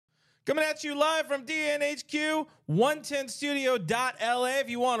Coming at you live from DNHQ 110studio.la. If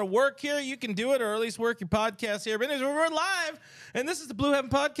you want to work here, you can do it, or at least work your podcast here. But anyways, we're live, and this is the Blue Heaven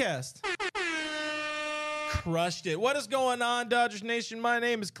Podcast. Crushed it. What is going on, Dodgers Nation? My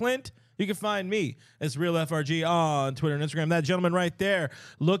name is Clint. You can find me as Real FRG on Twitter and Instagram. That gentleman right there,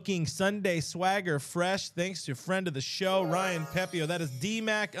 looking Sunday swagger fresh, thanks to friend of the show, Ryan Pepio. That is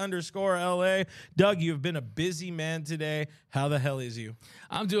DMac_LA. Doug, you have been a busy man today. How the hell is you?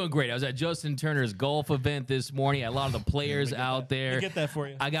 I'm doing great. I was at Justin Turner's golf event this morning. A lot of the players out there. Let me get that for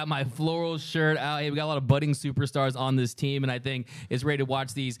you. I got my floral shirt out. Hey, we got a lot of budding superstars on this team, and I think it's ready to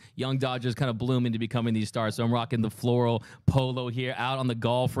watch these young Dodgers kind of bloom into becoming these stars. So I'm rocking the floral polo here out on the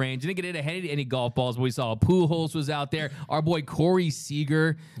golf range. Didn't get into any golf balls, but we saw Pujols was out there. Our boy Corey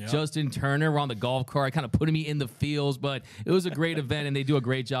Seager, Justin Turner were on the golf cart, kind of putting me in the fields, but it was a great event, and they do a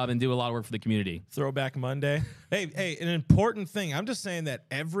great job and do a lot of work for the community. Throwback Monday. Hey, an important thing. I'm just saying that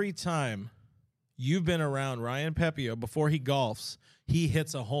every time you've been around Ryan Pepio before he golfs, he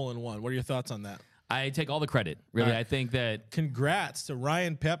hits a hole-in-one. What are your thoughts on that? I take all the credit, really. Right. I think that... Congrats to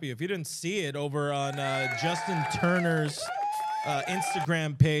Ryan Pepio. If you didn't see it over on Justin Turner's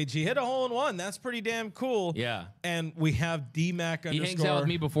Instagram page, he hit a hole-in-one. That's pretty damn cool. Yeah. And we have DMac_. He hangs out with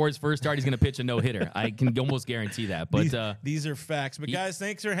me before his first start. He's going to pitch a no-hitter. I can almost guarantee that. But these are facts. But guys,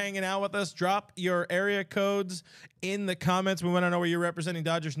 thanks for hanging out with us. Drop your area codes in the comments. We want to know where you're representing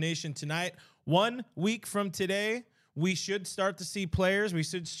Dodgers Nation tonight. 1 week from today, we should start to see players. We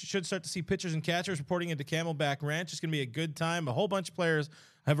should start to see pitchers and catchers reporting into Camelback Ranch. It's going to be a good time. A whole bunch of players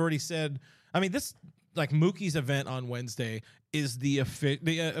have already said, I mean, this, like Mookie's event on Wednesday, is the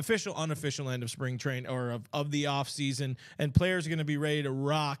official, unofficial end of spring train or of the off season, and players are going to be ready to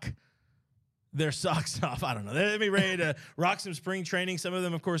rock their socks off. I don't know. They'll be ready to rock some spring training. Some of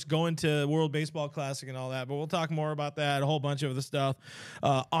them, of course, going to World Baseball Classic and all that, but we'll talk more about that, a whole bunch of the stuff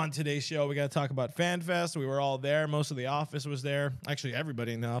on today's show. We got to talk about FanFest. We were all there. Most of the office was there. Actually,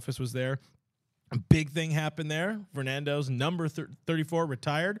 everybody in the office was there. A big thing happened there. Fernando's number 34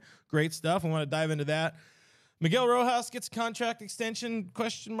 retired. Great stuff. I want to dive into that. Miguel Rojas gets a contract extension,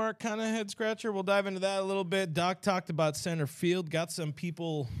 question mark, kind of head scratcher. We'll dive into that a little bit. Doc talked about center field. Got some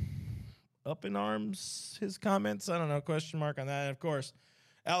people up in arms, his comments. I don't know, question mark on that. And of course,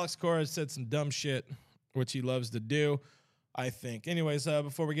 Alex Cora said some dumb shit, which he loves to do, I think. Anyways,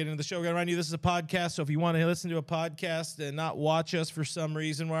 before we get into the show, we got to remind you this is a podcast, so if you want to listen to a podcast and not watch us for some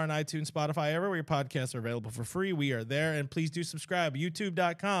reason, we're on iTunes, Spotify, everywhere your podcasts are available for free. We are there, and please do subscribe.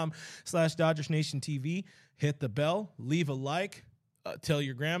 YouTube.com/DodgersNationTV. Hit the bell, leave a like, tell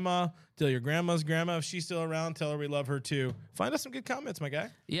your grandma, tell your grandma's grandma, if she's still around, tell her we love her too. Find us some good comments, my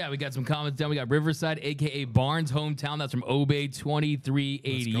guy. Yeah, we got some comments down. We got Riverside, a.k.a. Barnes' hometown. That's from Obey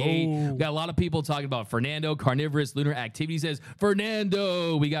 2388. We got a lot of people talking about Fernando. Carnivorous Lunar Activity says,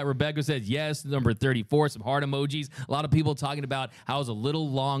 Fernando. We got Rebecca says, yes, number 34, some heart emojis. A lot of people talking about how it's a little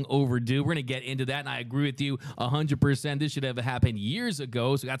long overdue. We're going to get into that, and I agree with you 100%. This should have happened years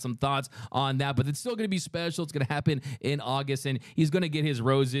ago, so we got some thoughts on that, but it's still going to be special. It's going to happen in August, and he's going to get his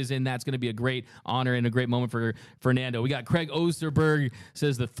roses, and that's going to be a great honor and a great moment for Fernando. We got Craig Osterberg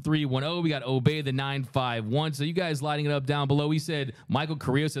says the 310. We got Obey the 951. So you guys lighting it up down below. We said Michael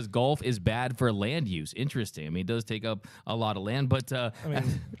Carrillo says golf is bad for land use. Interesting. I mean, it does take up a lot of land, but I mean,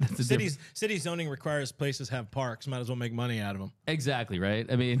 city zoning requires places have parks. Might as well make money out of them. Exactly, right?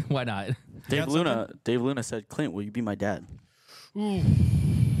 I mean, why not? Dave Luna said, Clint, will you be my dad? Ooh.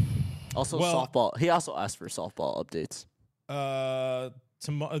 Also, softball. He also asked for softball updates.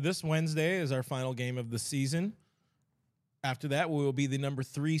 This Wednesday is our final game of the season. After that, we will be the number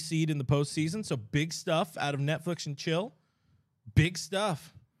 3 seed in the postseason. So big stuff out of Netflix and chill. Big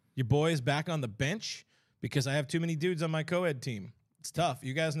stuff. Your boy is back on the bench because I have too many dudes on my co-ed team. It's tough.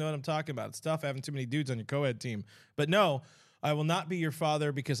 You guys know what I'm talking about. It's tough having too many dudes on your co-ed team. But no, I will not be your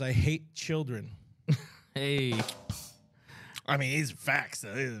father because I hate children. Hey. I mean, these are facts.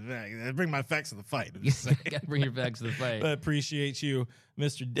 I bring my facts to the fight. Gotta bring your facts to the fight. I appreciate you,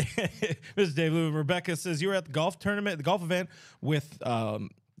 Mr. Mr. Dave Lou. Rebecca says you were at the golf tournament, the golf event with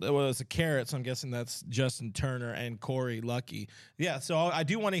it was a carrot, so I'm guessing that's Justin Turner and Corey Lucky. Yeah, so I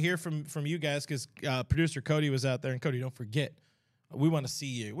do want to hear from you guys because producer Cody was out there, and Cody, don't forget, we want to see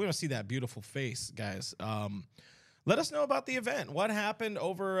you. We want to see that beautiful face, guys. Let us know about the event. What happened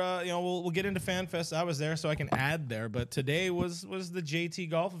over? We'll get into FanFest. I was there, so I can add there. But today was the JT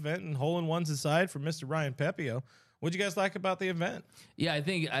golf event, and hole-in-ones aside for Mr. Ryan Pepio. What'd you guys like about the event? Yeah, I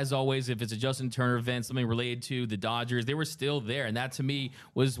think, as always, if it's a Justin Turner event, something related to the Dodgers, they were still there. And that, to me,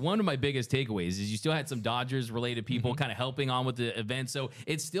 was one of my biggest takeaways, is you still had some Dodgers-related people kind of helping on with the event. So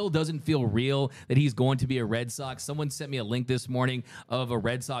it still doesn't feel real that he's going to be a Red Sox. Someone sent me a link this morning of a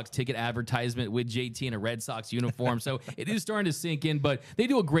Red Sox ticket advertisement with JT in a Red Sox uniform. So it is starting to sink in, but they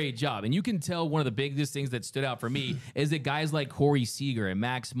do a great job. And you can tell one of the biggest things that stood out for me is that guys like Corey Seager and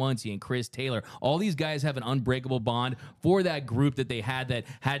Max Muncy and Chris Taylor, all these guys have an unbreakable bond for that group that they had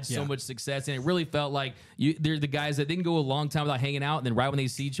so much success. And it really felt like they're the guys that didn't go a long time without hanging out. And then right when they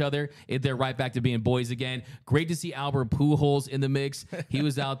see each other, they're right back to being boys again. Great to see Albert Pujols in the mix. He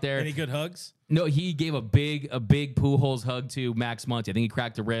was out there. Any good hugs? No, he gave a big Pujols hug to Max Muncy. I think he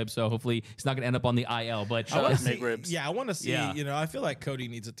cracked a rib, so hopefully he's not going to end up on the IL. But I want to see ribs. Yeah, I want to see. Yeah. You know, I feel like Cody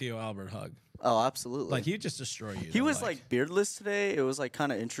needs a Theo Albert hug. Oh, absolutely. Like, he'd just destroy you. He was like beardless today. It was like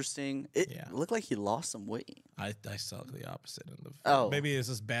kind of interesting. It looked like he lost some weight. I saw the opposite. Maybe it's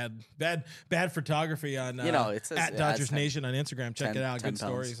just bad photography on it says, at Dodgers Nation on Instagram. Check it out. Good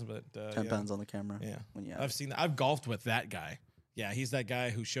stories. But 10 pounds on the camera. Yeah, I've seen that. I've golfed with that guy. Yeah, he's that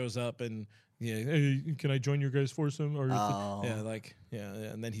guy who shows up and hey, can I join your guys' foursome? Or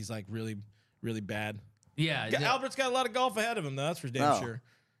and then he's like really, really bad. Yeah, Albert's got a lot of golf ahead of him, though. That's for damn sure.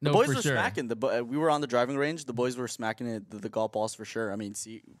 The boys were smacking. We were on the driving range. The boys were smacking it, the golf balls for sure. I mean,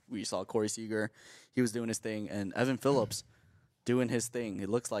 we saw Corey Seager. He was doing his thing, and Evan Phillips doing his thing. It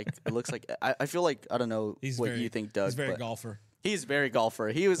looks like I feel like, I don't know what you think, Doug. He's very golfer. He's very golfer.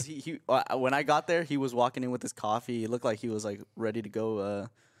 He was when I got there, he was walking in with his coffee. It looked like he was like ready to go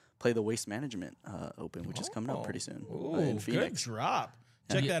play the Waste Management Open, which is coming up pretty soon in Phoenix. Good drop.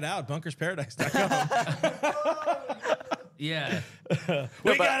 Check that out, bunkersparadise.com. Yeah.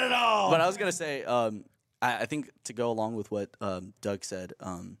 We got it all. But I was going to say, I think to go along with what Doug said,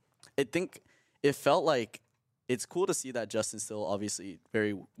 I think it felt like it's cool to see that Justin's still obviously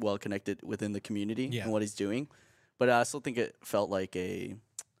very well connected within the community and what he's doing. But I still think it felt like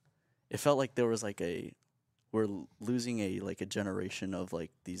there was we're losing a generation of like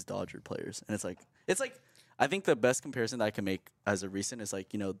these Dodger players. And it's like, I think the best comparison that I can make as a recent is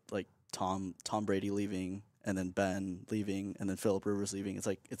like, like Tom Brady leaving, and then Ben leaving, and then Phillip Rivers leaving. It's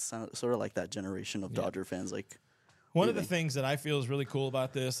like it's sort of like that generation of Dodger fans. Like, one of the things that I feel is really cool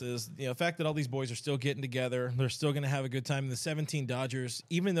about this is the fact that all these boys are still getting together. They're still going to have a good time. The 17 Dodgers,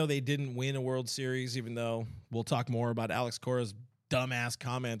 even though they didn't win a World Series, even though we'll talk more about Alex Cora's dumbass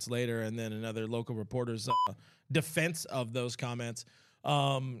comments later, and then another local reporter's defense of those comments.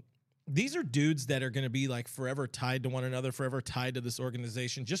 These are dudes that are going to be like forever tied to one another, forever tied to this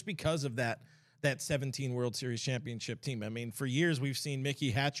organization, just because of that 17 World Series championship team. I mean, for years we've seen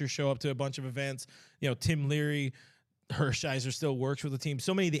Mickey Hatcher show up to a bunch of events. Tim Leary, Hershiser still works with the team.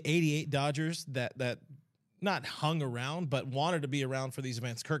 So many of the 88 Dodgers that not hung around, but wanted to be around for these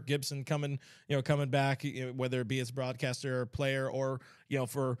events. Kirk Gibson coming back, whether it be as broadcaster or player, or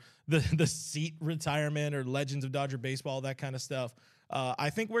for the seat retirement or legends of Dodger baseball, that kind of stuff.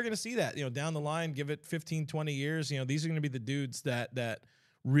 I think we're going to see that down the line. Give it 15, 20 years. These are going to be the dudes that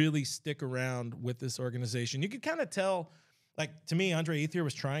really stick around with this organization. You could kind of tell, like, to me, Andre Ethier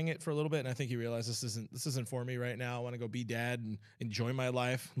was trying it for a little bit, and I think he realized this isn't for me right now. I want to go be dad and enjoy my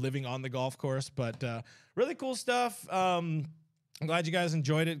life living on the golf course. But really cool stuff. I'm glad you guys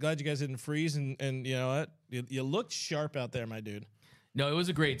enjoyed it. Glad you guys didn't freeze, and you know what? You looked sharp out there, my dude. No, it was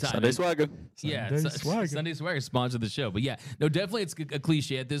a great time. Sunday Swagger. Yeah, Sunday Swagger sponsored the show. But yeah, no, definitely it's a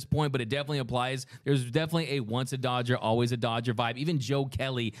cliche at this point, but it definitely applies. There's definitely a once a Dodger, always a Dodger vibe. Even Joe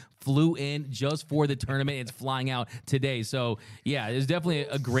Kelly flew in just for the tournament. It's flying out today. So yeah, it's definitely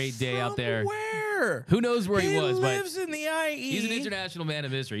a great day out there. Where? Who knows where he was? He lives in the IE. He's an international man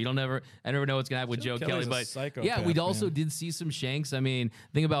of history. I never know what's gonna happen with Joe Kelly. But yeah, we also did see some shanks. I mean,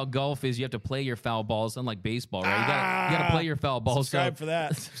 the thing about golf is you have to play your foul balls, unlike baseball, right? You gotta play your foul balls. Subscribe for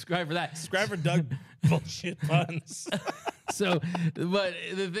that. Subscribe for that. Subscribe for Doug bullshit puns. But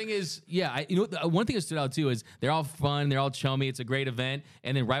the thing is, one thing that stood out too is they're all fun, they're all chummy, it's a great event,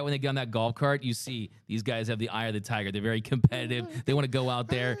 and then right when they get on that golf cart, you see these guys have the eye of the tiger. They're very competitive. They want to go out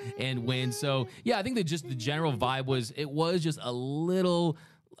there and win. So yeah, I think that just the general vibe was just a little.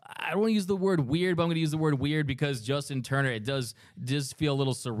 I don't want to use the word weird, but I'm going to use the word weird because Justin Turner, it does feel a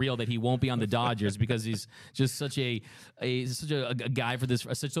little surreal that he won't be on the Dodgers because he's just such a guy for this,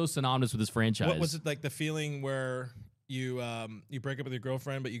 so synonymous with this franchise. What was it like, the feeling where you break up with your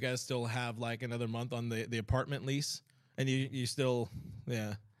girlfriend, but you guys still have like another month on the apartment lease, and you still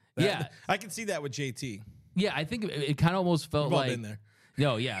I can see that with JT. Yeah, I think it kind of almost felt We've all like been there.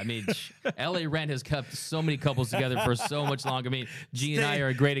 No, yeah, I mean, LA Rent has kept so many couples together for so much longer. I mean, G and I are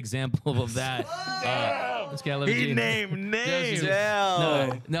a great example of that. Let's get He named names.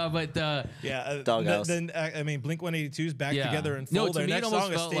 No, but Doghouse. Then I mean, Blink 182's back Yeah. together in No, full. to Their me, it next almost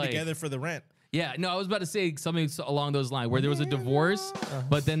song is felt "Stay like- Together for the Rent." Yeah, no, I was about to say something along those lines where there was a divorce,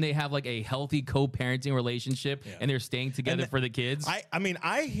 but then they have like a healthy co-parenting relationship and they're staying together for the kids. I mean,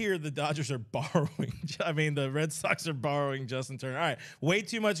 I hear the Dodgers are borrowing. I mean, the Red Sox are borrowing Justin Turner. All right, way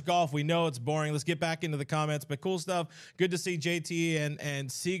too much golf. We know it's boring. Let's get back into the comments, but cool stuff. Good to see JT and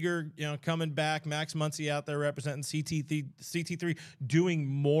Seager, coming back. Max Muncy out there representing CT3 doing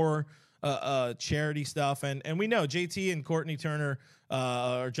more charity stuff, and we know JT and Courtney Turner,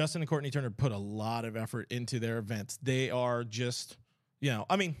 or Justin and Courtney Turner, put a lot of effort into their events. They are just,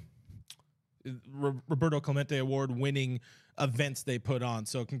 I mean, Roberto Clemente Award winning events they put on.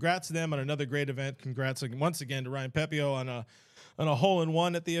 So congrats to them on another great event. Congrats once again to Ryan Pepio on a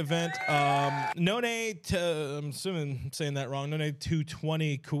hole-in-one at the event. None, I'm assuming I'm saying that wrong. None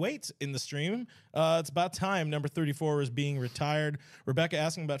 220 Kuwait's in the stream. It's about time. Number 34 is being retired. Rebecca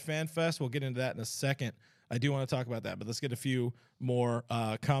asking about FanFest. We'll get into that in a second. I do want to talk about that, but let's get a few more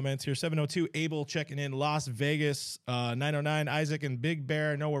comments here. 702 Abel checking in. Las Vegas 909 Isaac and Big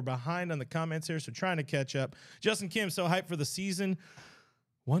Bear. I know we're behind on the comments here, so trying to catch up. Justin Kim, so hyped for the season.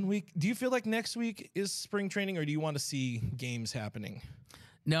 1 week. Do you feel like next week is spring training, or do you want to see games happening?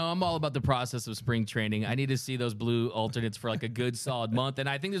 No, I'm all about the process of spring training. I need to see those blue alternates for like a good solid month. And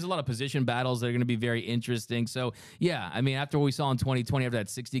I think there's a lot of position battles that are going to be very interesting. So, yeah, I mean, after what we saw in 2020, after that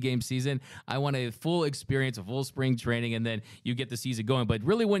 60-game season, I want a full experience, a full spring training, and then you get the season going. But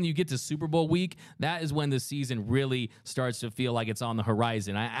really, when you get to Super Bowl week, that is when the season really starts to feel like it's on the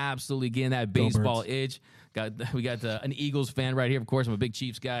horizon. I absolutely get that baseball itch. We got an Eagles fan right here. Of course, I'm a big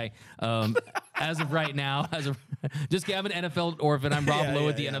Chiefs guy. As of right now, just have an NFL orphan. I'm Rob Lowe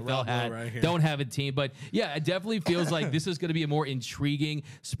with the NFL Rob hat. Lowe right here. Don't have a team, but yeah, it definitely feels like this is going to be a more intriguing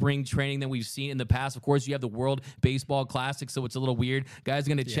spring training than we've seen in the past. Of course, you have the World Baseball Classic, so it's a little weird. Guys are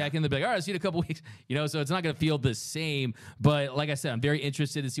going to check in. They'll be like, all right, I'll see you in a couple weeks. So it's not going to feel the same. But like I said, I'm very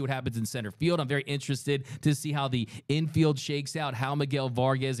interested to see what happens in center field. I'm very interested to see how the infield shakes out, how Miguel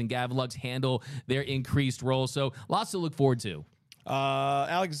Vargas and Gavin Lux handle their increased role. So lots to look forward to.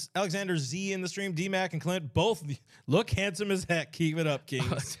 Alexander Z in the stream. D-Mac and Clint both look handsome as heck. Keep it up,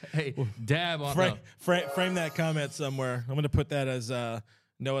 Kings. Hey, dab on frame that comment somewhere. I'm going to put that as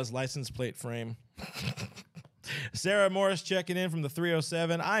Noah's license plate frame. Sarah Morris checking in from the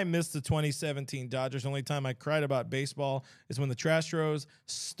 307. I missed the 2017 Dodgers. The only time I cried about baseball is when the Astros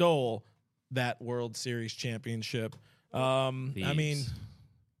stole that World Series championship. I mean,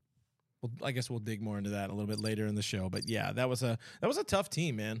 well, I guess we'll dig more into that a little bit later in the show. But yeah, that was a tough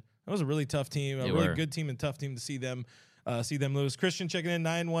team, man. That was a really tough team, good team and tough team to see them lose. Christian checking in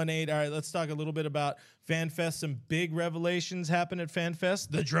 918. All right, let's talk a little bit about FanFest. Some big revelations happen at FanFest.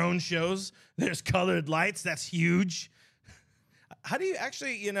 The drone shows. There's colored lights. That's huge. How do you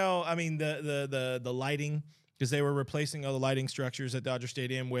actually, I mean, the lighting, because they were replacing all the lighting structures at Dodger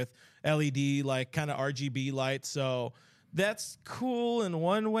Stadium with LED, like kind of RGB lights. So that's cool in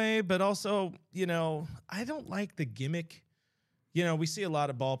one way, but also, I don't like the gimmick. We see a lot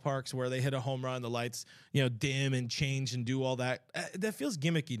of ballparks where they hit a home run, the lights, dim and change and do all that. That feels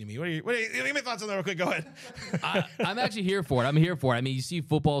gimmicky to me. What are you give me thoughts on that real quick? Go ahead. I'm actually here for it. I'm here for it. I mean, you see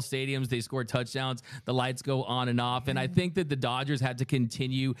football stadiums, they score touchdowns, the lights go on and off. And I think that the Dodgers had to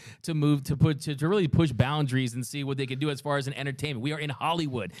continue to move to really push boundaries and see what they can do as far as an entertainment. We are in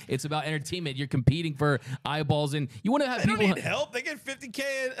Hollywood. It's about entertainment. You're competing for eyeballs, and you want to have they people don't need help. They get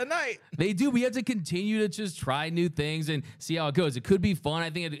 $50K a night. They do. We have to continue to just try new things and see how it goes. It could be fun. I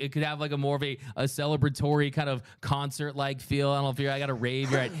think it could have like a more of a celebratory kind of concert-like feel. I don't know if I got a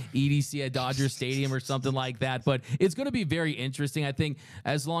rave, you're at EDC at Dodger Stadium or something like that. But it's going to be very interesting. I think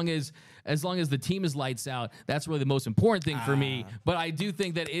as long as the team is lights out, that's really the most important thing for me. But I do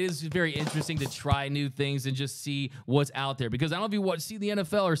think that it is very interesting to try new things and just see what's out there. Because I don't know if you see the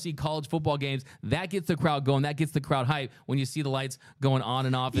NFL or see college football games, that gets the crowd going, that gets the crowd hype when you see the lights going on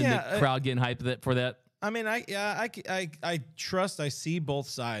and off and the crowd getting hyped for that. I mean, I trust. I see both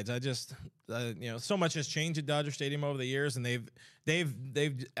sides. I just, so much has changed at Dodger Stadium over the years, and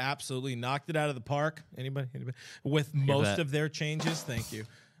they've absolutely knocked it out of the park. Anybody? With most of their changes. Thank you.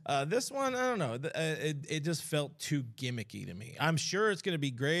 This one, I don't know. It just felt too gimmicky to me. I'm sure it's going to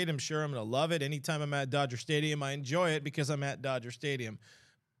be great. I'm sure I'm going to love it. Anytime I'm at Dodger Stadium, I enjoy it because I'm at Dodger Stadium.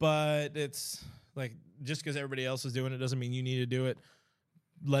 But it's like, just because everybody else is doing it doesn't mean you need to do it.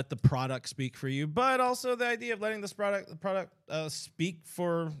 Let the product speak for you, but also the idea of letting the product speak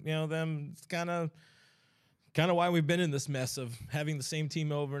for them. It's kind of kind of why we've been in this mess of having the same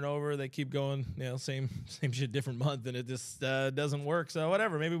team over and over. They keep going, same shit, different month, and it just doesn't work. So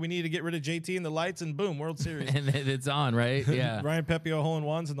whatever. Maybe we need to get rid of JT and the lights, and boom, World Series. And it's on, right? Yeah. Ryan Pepio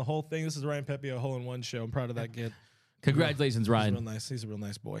hole-in-ones and the whole thing. This is Ryan Pepio hole-in-one show. I'm proud of that kid. Congratulations, Ryan. He's real nice. He's a real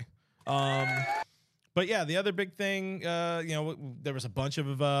nice boy. But yeah, the other big thing, there was a bunch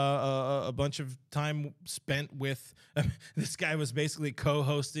of time spent with this guy was basically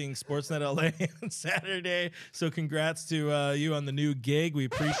co-hosting Sportsnet LA on Saturday. So congrats to you on the new gig. We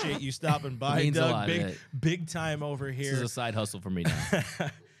appreciate you stopping by, Means Doug. a lot, big time over here. This is a side hustle for me now.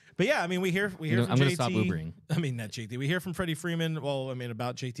 But yeah, I mean, we hear from JT. I'm gonna stop Ubering. I mean, not JT. We hear from Freddie Freeman. Well, I mean,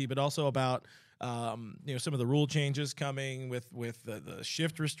 about JT, but also about some of the rule changes coming with the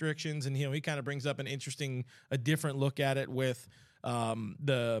shift restrictions, and he kind of brings up a different look at it with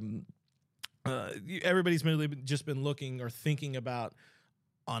everybody's really just been looking or thinking about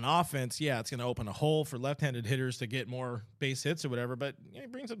on offense. Yeah, it's going to open a hole for left-handed hitters to get more base hits or whatever. But he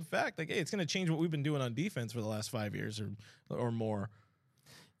brings up the fact like, hey, it's going to change what we've been doing on defense for the last 5 years or more.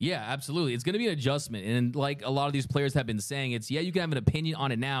 Yeah, absolutely. It's going to be an adjustment. And like a lot of these players have been saying, you can have an opinion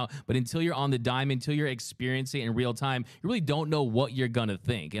on it now, but until you're on the diamond, until you're experiencing it in real time, you really don't know what you're going to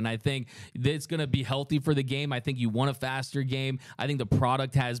think. And I think that it's going to be healthy for the game. I think you want a faster game. I think the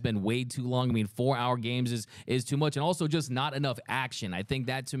product has been way too long. I mean, 4-hour games is too much, and also just not enough action. I think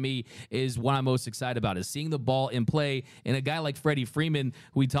that to me is what I'm most excited about, is seeing the ball in play. And a guy like Freddie Freeman,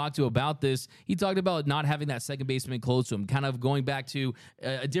 who we talked to about this, he talked about not having that second baseman close to him, kind of going back to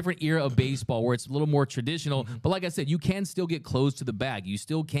a different era of baseball where it's a little more traditional. But like I said, you can still get close to the bag. You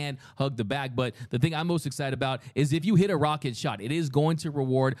still can hug the bag. But the thing I'm most excited about is if you hit a rocket shot, it is going to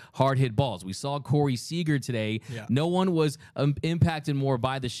reward hard hit balls. We saw Corey Seager today. Yeah. No one was impacted more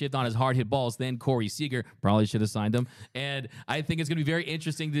by the shift on his hard hit balls than Corey Seager. Probably should have signed him. And I think it's going to be very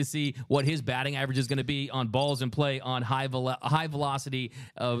interesting to see what his batting average is going to be on balls in play on high velocity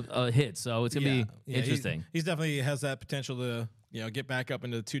of hits. So it's going to be interesting. He's definitely has that potential to get back up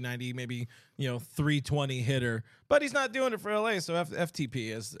into the 290, maybe 320 hitter, but he's not doing it for LA. So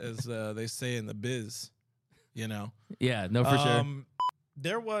FTP, as they say in the biz, Yeah, no, for sure.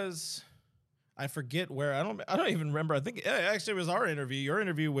 There was, I forget where. I don't even remember. I think actually it was your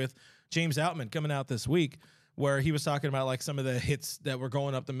interview with James Outman coming out this week, where he was talking about like some of the hits that were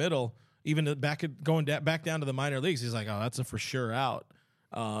going up the middle, even back down to the minor leagues. He's like, oh, that's a for sure out.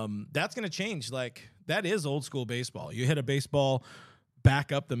 That's going to change. Like, that is old school baseball. You hit a baseball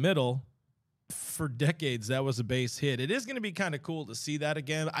back up the middle. For decades, that was a base hit. It is going to be kind of cool to see that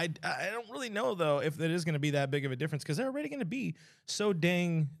again. I don't really know, though, if it is going to be that big of a difference, because they're already going to be so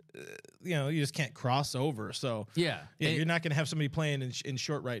dang, you just can't cross over. So, yeah you're not going to have somebody playing in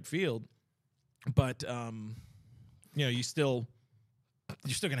short right field. But,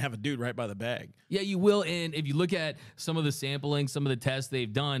 you're still going to have a dude right by the bag. Yeah, you will. And if you look at some of the sampling, some of the tests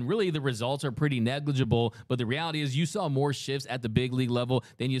they've done, really the results are pretty negligible. But the reality is you saw more shifts at the big league level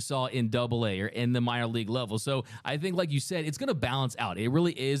than you saw in AA or in the minor league level. So I think, like you said, it's going to balance out. It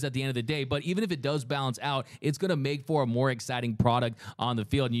really is at the end of the day. But even if it does balance out, it's going to make for a more exciting product on the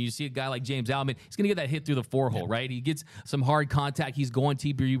field. And you see a guy like James Outman, he's going to get that hit through the 4-hole, right? He gets some hard contact. He's going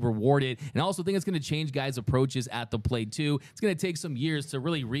to be rewarded. And I also think it's going to change guys' approaches at the plate, too. It's going to take some years to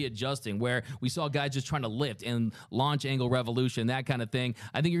really readjusting, where we saw guys just trying to lift and launch angle revolution, that kind of thing.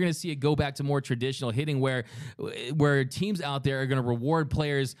 I think you're going to see it go back to more traditional hitting, where teams out there are going to reward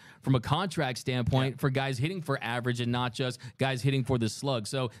players from a contract standpoint for guys hitting for average and not just guys hitting for the slug.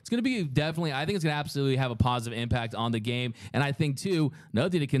 So it's going to be definitely, I think it's going to absolutely have a positive impact on the game. And I think, too, another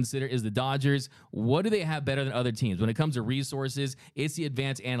thing to consider is the Dodgers. What do they have better than other teams? When it comes to resources, it's the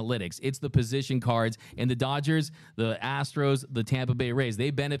advanced analytics. It's the position cards. And the Dodgers, the Astros, the Tampa Bay Rays,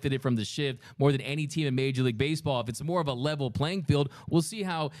 they benefited from the shift more than any team in Major League Baseball. If it's more of a level playing field, we'll see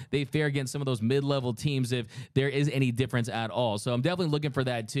how they fare against some of those mid-level teams, if there is any difference at all. So I'm definitely looking for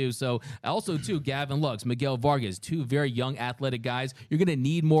that too. So also too, Gavin Lux, Miguel Vargas, two very young athletic guys. You're going to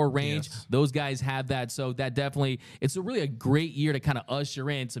need more range. Yes. Those guys have that. So that definitely, it's really a great year to kind of usher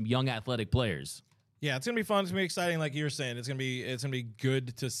in some young athletic players. Yeah, it's going to be fun. It's going to be exciting. Like you were saying, it's going to be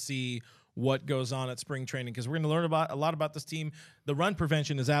good to see what goes on at spring training, because we're going to learn a lot about this team. The run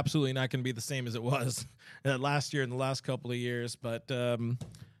prevention is absolutely not going to be the same as it was last year and the last couple of years. But the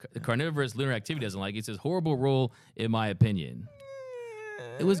carnivorous lunar activity doesn't like it. It says horrible rule, in my opinion.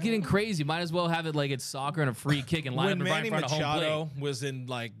 It was getting crazy. Might as well have it like it's soccer and a free kick and line up right in front of home plate. When Manny Machado was in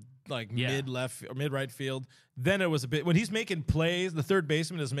like mid left or mid right field, then it was a bit, when he's making plays, the third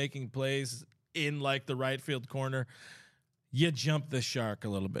baseman is making plays in like the right field corner. You jump the shark a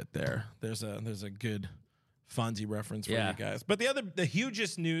little bit there. There's a good Fonzie reference for Yeah. you guys. But the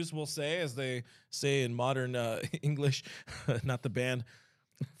hugest news, we'll say, as they say in modern English, not the band,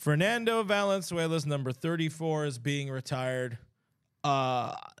 Fernando Valenzuela's number 34 is being retired.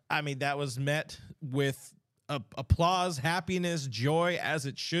 I mean, that was met with applause, happiness, joy, as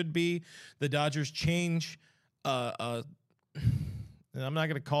it should be. The Dodgers change, and I'm not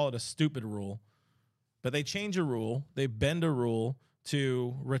going to call it a stupid rule, but they change a rule. They bend a rule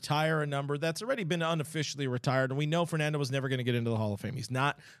to retire a number that's already been unofficially retired. And we know Fernando was never going to get into the Hall of Fame. He's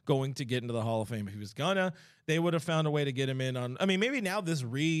not going to get into the Hall of Fame. If he was gonna, they would have found a way to get him in on. I mean, maybe now this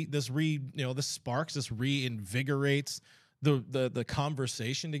sparks, this reinvigorates the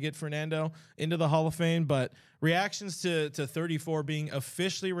conversation to get Fernando into the Hall of Fame. But reactions to 34 being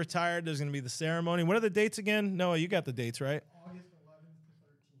officially retired, there's going to be the ceremony. What are the dates again? Noah, you got the dates, right?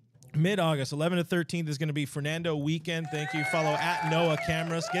 Mid-August, 11 to 13th is going to be Fernando weekend. Thank you. Follow at Noah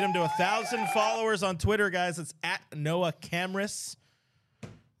Cameras. Get him to 1,000 followers on Twitter, guys. It's at Noah Cameras.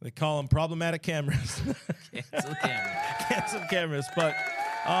 They call him problematic cameras. Cancel cameras. Cancel cameras. But,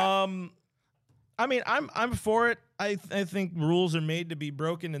 I mean, I'm for it. I think rules are made to be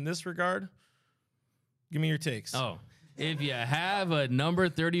broken in this regard. Give me your takes. Oh. If you have a number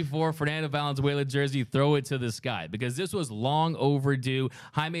 34 Fernando Valenzuela jersey, throw it to the sky, because this was long overdue.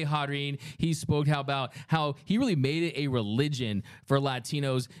 Jaime Jarrín, he spoke about how he really made it a religion for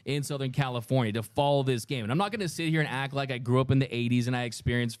Latinos in Southern California to follow this game. And I'm not going to sit here and act like I grew up in the 80s and I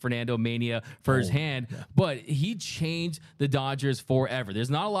experienced Fernando Mania firsthand, but he changed the Dodgers forever.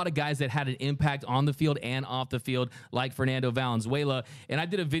 There's not a lot of guys that had an impact on the field and off the field like Fernando Valenzuela. And I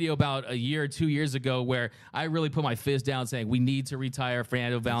did a video about a year or 2 years ago where I really put my fist down saying we need to retire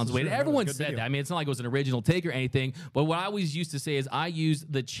Fernando Valenzuela. Everyone said that. I mean, it's not like it was an original take or anything, but what I always used to say is I use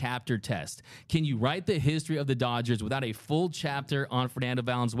the chapter test. Can you write the history of the Dodgers without a full chapter on Fernando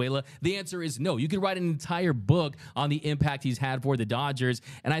Valenzuela? The answer is no. You could write an entire book on the impact he's had for the Dodgers.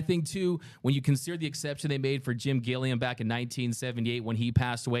 And I think, too, when you consider the exception they made for Jim Gilliam back in 1978 when he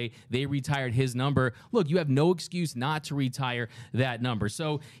passed away, they retired his number. Look, you have no excuse not to retire that number.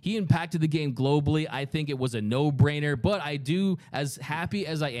 So he impacted the game globally. I think it was a no-brainer. But I do, as happy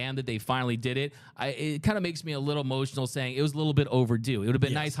as I am that they finally did it, it kind of makes me a little emotional saying it was a little bit overdue. It would have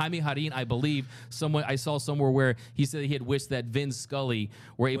been nice. Jaime Jarrín, I believe, I saw somewhere where he said he had wished that Vin Scully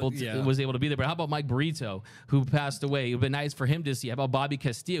was able to be there. But how about Mike Burrito, who passed away? It would have been nice for him to see. How about Bobby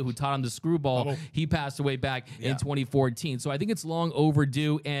Castillo, who taught him the screwball? He passed away back in 2014. So I think it's long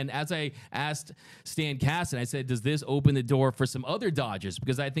overdue. And as I asked Stan Casson, I said, does this open the door for some other Dodgers?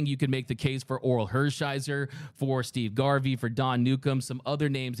 Because I think you could make the case for Oral Hershiser, for Steve Garvey, for Don Newcomb, some other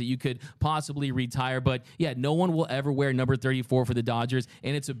names that you could possibly retire. But yeah, no one will ever wear number 34 for the Dodgers,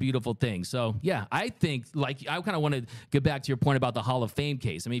 and it's a beautiful thing. So yeah, I think, like, I kind of want to get back to your point about the Hall of Fame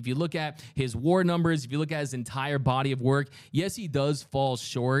case. I mean, if you look at his WAR numbers, if you look at his entire body of work, yes, he does fall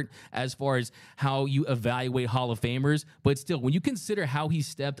short as far as how you evaluate Hall of Famers, but still, when you consider how he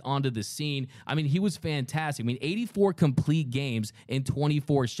stepped onto the scene, I mean, he was fantastic. I mean, 84 complete games and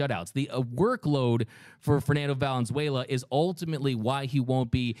 24 shutouts. The workload for Fernando Valenzuela is ultimately why he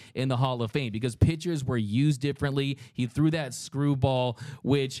won't be in the Hall of Fame, because pitchers were used differently. He threw that screwball,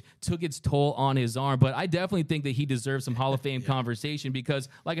 which took its toll on his arm. But I definitely think that he deserves some Hall of Fame conversation because,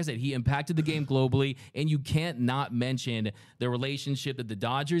 like I said, he impacted the game globally, and you can't not mention the relationship that the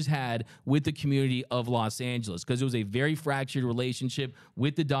Dodgers had with the community of Los Angeles, because it was a very fractured relationship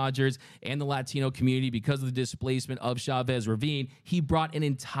with the Dodgers and the Latino community because of the displacement of Chavez Ravine. He brought an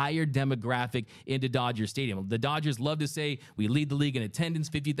entire demographic into Dodger Stadium. The Dodgers love to say we lead the league in attendance,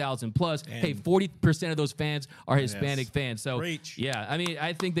 50,000 plus. And hey, 40% of those fans are Hispanic fans. So yeah, I mean,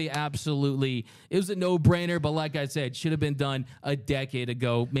 I think they absolutely, it was a no-brainer, but like I said, should have been done a decade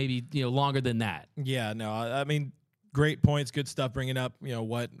ago, maybe, longer than that. Yeah, no, I mean, great points, good stuff. Bringing up,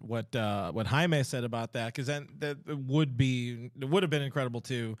 what Jaime said about that, because then it would have been incredible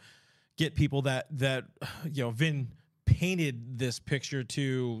to get people that Vin painted this picture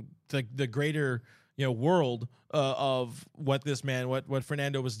to the greater world of what this man, what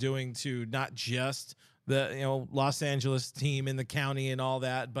Fernando was doing to not just the Los Angeles team in the county and all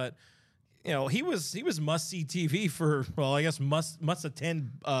that, but he was must see TV for, well, I guess must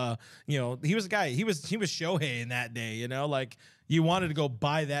attend. He was a guy. He was Shohei in that day. Like you wanted to go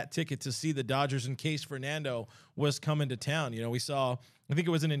buy that ticket to see the Dodgers in case Fernando was coming to town. We saw I think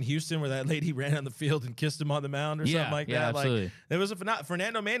it wasn't in Houston where that lady ran on the field and kissed him on the mound or something like that. Absolutely. Like there was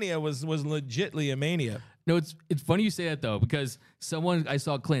Fernando mania was legitly a mania. No, it's funny you say that though, because I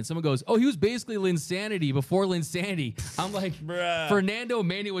saw Clint. Someone goes, "Oh, he was basically Linsanity before Linsanity." I'm like, Bruh. Fernando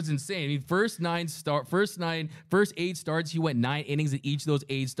Mania was insane. I mean, first 8 starts, he went 9 innings in each of those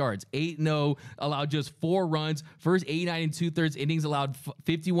 8 starts. 8-0, allowed just 4 runs. First 89 and 2/3 innings, allowed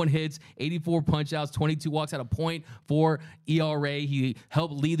 51 hits, 84 punch-outs, 22 walks, had a .4 ERA. He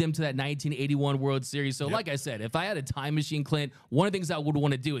helped lead them to that 1981 World Series. So, like I said, if I had a time machine, Clint, one of the things I would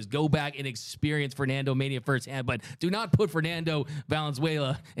want to do is go back and experience Fernando Mania firsthand, but do not put Fernando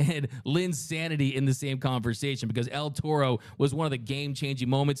Valenzuela and Linsanity in the same conversation, because El Toro was one of the game-changing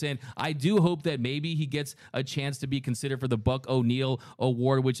moments, and I do hope that maybe he gets a chance to be considered for the Buck O'Neil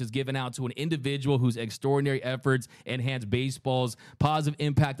Award, which is given out to an individual whose extraordinary efforts enhance baseball's positive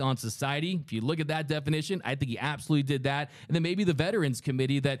impact on society. If you look at that definition, I think he absolutely did that. And then maybe the Veterans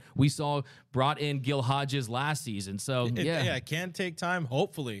Committee that we saw brought in Gil Hodges last season. So, it can take time.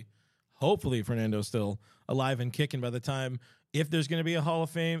 Hopefully Fernando's still alive and kicking by the time, if there's going to be a Hall of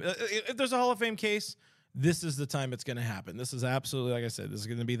Fame, if there's a Hall of Fame case, this is the time it's going to happen. This is absolutely, like I said, this is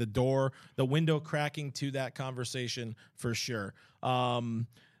going to be the window cracking to that conversation for sure. One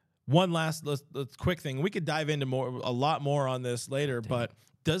last quick thing. We could dive into a lot more on this later, but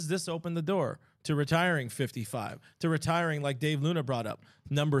does this open the door to retiring 55, to retiring, like Dave Luna brought up,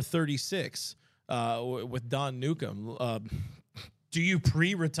 number 36 with Don Newcomb? Do you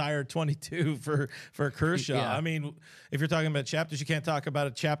pre-retire 22 for Kershaw? Yeah. I mean, if you're talking about chapters, you can't talk about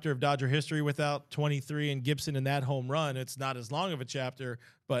a chapter of Dodger history without 23 and Gibson and that home run. It's not as long of a chapter,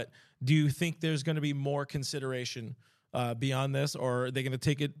 but do you think there's going to be more consideration beyond this, or are they going to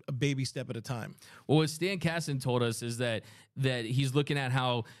take it a baby step at a time? Well, what Stan Kasten told us is that he's looking at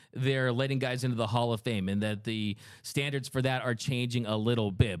how they're letting guys into the Hall of Fame and that the standards for that are changing a little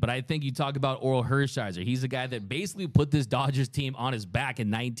bit. But I think you talk about Oral Hershiser. He's the guy that basically put this Dodgers team on his back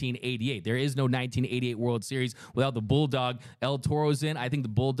in 1988. There is no 1988 World Series without the Bulldog. El Toro's in. I think the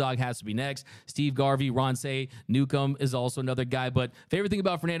Bulldog has to be next. Steve Garvey, Ronce, Newcomb is also another guy. But favorite thing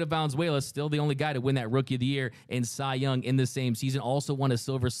about Fernando Valenzuela is still the only guy to win that Rookie of the Year and Cy Young in the same season. Also won a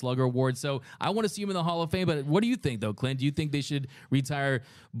Silver Slugger Award. So I want to see him in the Hall of Fame. But what do you think, though, Clint? Do you think they should retire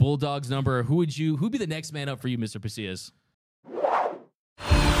Bulldog's number? Who'd be the next man up for you, Mr. Pasillas?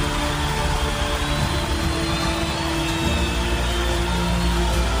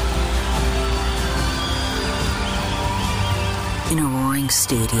 In a roaring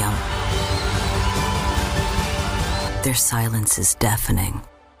stadium, their silence is deafening.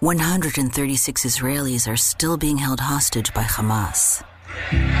 136 Israelis are still being held hostage by Hamas.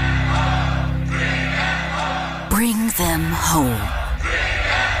 Bring them home.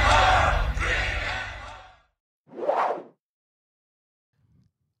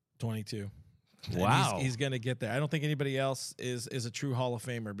 22. Wow. He's going to get there. I don't think anybody else is a true Hall of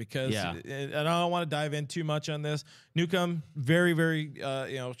Famer, because I don't want to dive in too much on this. Newcomb, very, very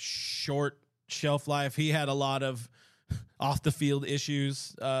short shelf life. He had a lot of off the field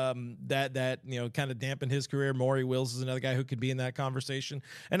issues that kind of dampened his career. Maury Wills is another guy who could be in that conversation,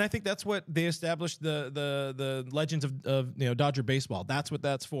 and I think that's what they established the legends of Dodger baseball. That's what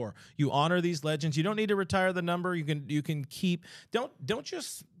that's for. You honor these legends. You don't need to retire the number. You can keep. Don't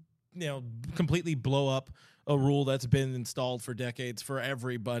just completely blow up a rule that's been installed for decades for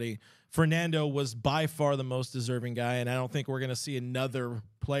everybody. Fernando was by far the most deserving guy, and I don't think we're going to see another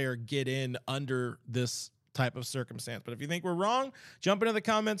player get in under this type of circumstance. But if you think we're wrong, jump into the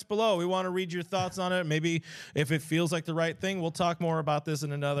comments below. We want to read your thoughts on it. Maybe if it feels like the right thing, we'll talk more about this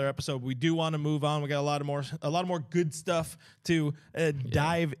in another episode. We do want to move on. We got a lot more good stuff to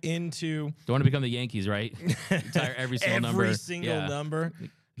dive into. Don't want to become the Yankees, right? Retire every single number. Every single number.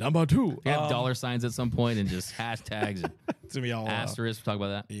 Number 2. We have dollar signs at some point and just hashtags and it's gonna be all asterisks. Talk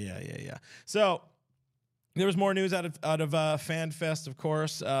about that. Yeah. So there was more news out of FanFest, of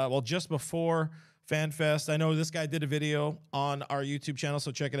course. Just before FanFest, I know this guy did a video on our YouTube channel,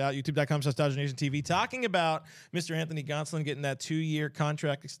 so check it out, youtube.com/DodgerNationTV, talking about Mr. Anthony Gonsolin getting that 2-year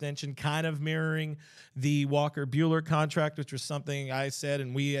contract extension, kind of mirroring the Walker Buehler contract, which was something I said,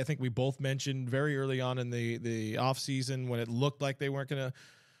 and I think we both mentioned very early on in the offseason when it looked like they weren't going to,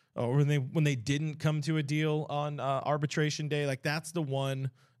 or when they didn't come to a deal on arbitration day. Like, that's the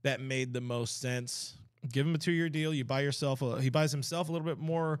one that made the most sense. Give him a 2-year deal. He buys himself a little bit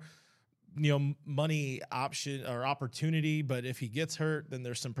more money option or opportunity, but if he gets hurt, then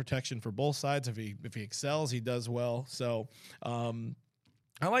there's some protection for both sides. If he excels, he does well. So I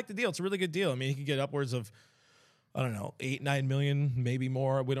like the deal. It's a really good deal. I mean, he could get upwards of I don't know, 8-9 million, maybe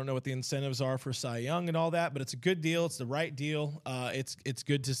more. We don't know what the incentives are for Cy Young and all that, but it's a good deal. It's the right deal. It's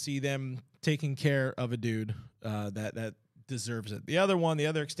good to see them taking care of a dude that deserves it. The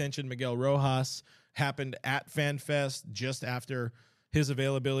other extension, Miguel Rojas, happened at FanFest just after his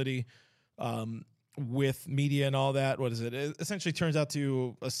availability with media and all that. What is it? It essentially turns out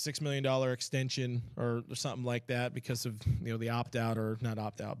to a $6 million extension or something like that because of the opt-out, or not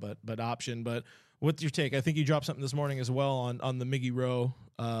opt-out, but option. But what's your take? I think you dropped something this morning as well on the Miggy Rowe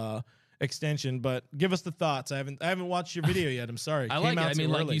extension, but give us the thoughts. I haven't watched your video yet. I'm sorry. I like it. I mean,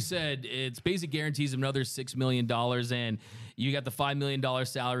 like you said, it's basic guarantees of another $6 million, and you got the $5 million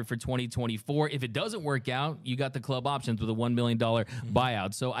salary for 2024. If it doesn't work out, you got the club options with a $1 million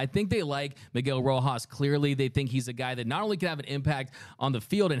buyout. So I think they like Miguel Rojas. Clearly, they think he's a guy that not only can have an impact on the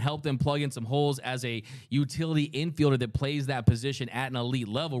field and help them plug in some holes as a utility infielder that plays that position at an elite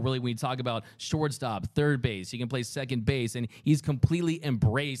level. Really, when you talk about shortstop, third base, he can play second base, and he's completely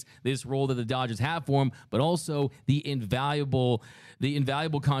embraced this role that the Dodgers have for him, but also the invaluable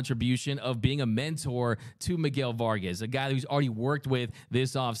contribution of being a mentor to Miguel Vargas, a guy who's already worked with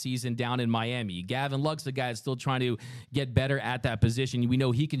this offseason down in Miami. Gavin Luck's the guy that's still trying to get better at that position. We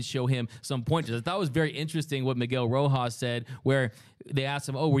know he can show him some pointers. I thought it was very interesting what Miguel Rojas said, where they asked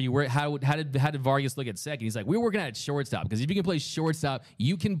him, how did Vargas look at second? He's like, we're working at shortstop, because if you can play shortstop,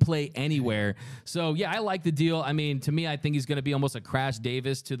 you can play anywhere. So yeah, I like the deal. I mean, to me, I think he's going to be almost a Crash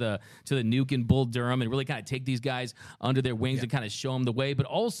Davis to the Nuke and Bull Durham, and really kind of take these guys under their wings and kind of show them the way. But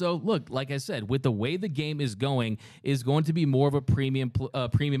also, look, like I said, with the way the game is going to be more of a premium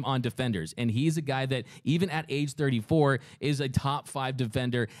on defenders. And he's a guy that, even at age 34, is a top 5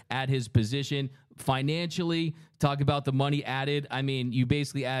 defender at his position. Financially, talk about the money added. I mean, you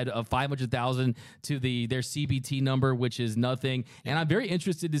basically add a $500,000 to their CBT number, which is nothing. And I'm very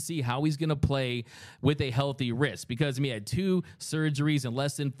interested to see how he's going to play with a healthy wrist, because he had 2 surgeries in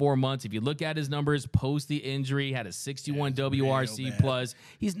less than 4 months. If you look at his numbers post the injury, had a 61 WRC plus.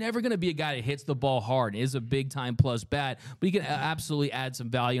 He's never going to be a guy that hits the ball hard and is a big time plus bat, but he can absolutely add some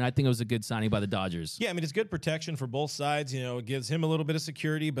value. And I think it was a good signing by the Dodgers. Yeah, I mean, it's good protection for both sides. It gives him a little bit of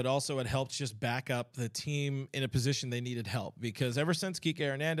security, but also it helps just back up the team in a position they needed help, because ever since Kike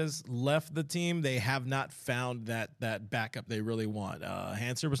Hernandez left the team, they have not found that backup they really want.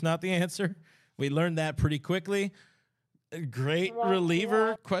 Hanser was not the answer. We learned that pretty quickly. A great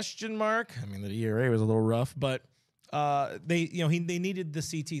reliever, question mark. I mean, the ERA was a little rough, but they needed the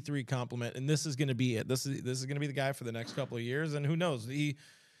CT3 complement, and this is going to be it. This is going to be the guy for the next couple of years, and who knows,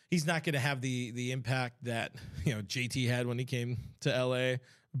 he's not going to have the impact that JT had when he came to LA.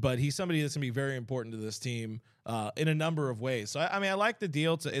 But he's somebody that's going to be very important to this team in a number of ways. So, I mean, I like the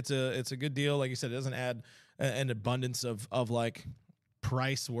deal. It's a good deal. Like you said, it doesn't add an abundance of like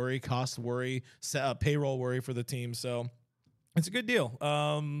price worry, cost worry, payroll worry for the team. So it's a good deal.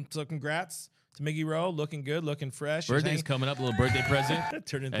 So congrats to Miggy Rowe. Looking good, looking fresh. Birthday's coming up, a little birthday present.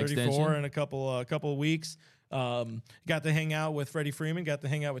 Turning 34 in a couple of weeks. Got to hang out with Freddie Freeman. Got to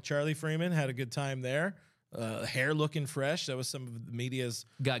hang out with Charlie Freeman. Had a good time there. Hair looking fresh. That was some of the media's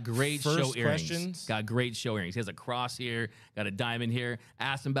got great first show earrings. Questions. Got great show earrings. He has a cross here, got a diamond here.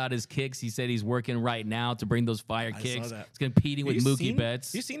 Asked him about his kicks. He said he's working right now to bring those fire kicks. He's competing with Mookie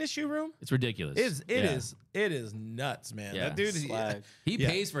Betts. You seen his shoe room? It's ridiculous. It is nuts, man. Yeah. That dude he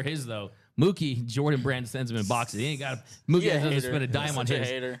pays for his though. Mookie, Jordan Brand sends him in boxes. He ain't got Mookie doesn't spend a dime on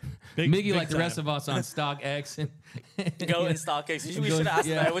his. Miggy, like the rest of us, on StockX. Go in StockX. We should ask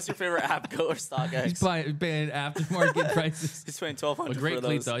that. What's your favorite app? Go or StockX? He's paying aftermarket prices. He's paying $1,200 a great for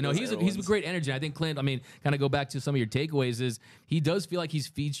cleat, those. though. No, he's a great energy. I think Clint, I mean, kind of go back to some of your takeaways, is he does feel like he's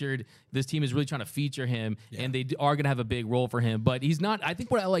featured. This team is really trying to feature him, and they are going to have a big role for him. But he's not. I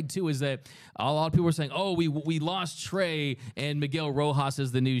think what I like, too, is that a lot of people are saying, oh, we lost Trey, and Miguel Rojas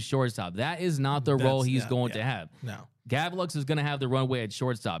is the new shortstop. That is not the role he's going to have. No. Gavlux is going to have the runway at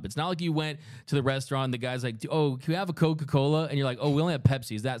shortstop. It's not like you went to the restaurant and the guy's like, oh, can we have a Coca-Cola? And you're like, oh, we only have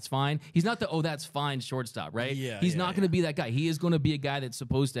Pepsis. That's fine. He's not the, oh, that's fine shortstop, right? He's not going to be that guy. He is going to be a guy that's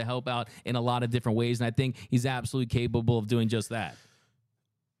supposed to help out in a lot of different ways, and I think he's absolutely capable of doing just that.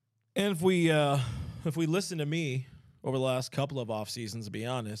 And if we listen to me over the last couple of off seasons, to be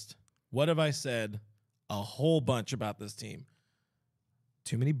honest, what have I said a whole bunch about this team?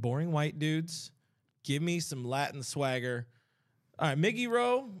 Too many boring white dudes. Give me some Latin swagger. All right, Miggy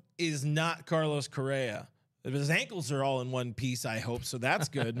Rowe is not Carlos Correa. His ankles are all in one piece, I hope, so that's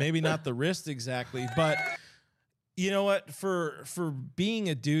good. Maybe not the wrist exactly, but you know what? For being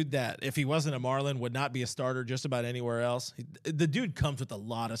a dude that, if he wasn't a Marlin, would not be a starter just about anywhere else, the dude comes with a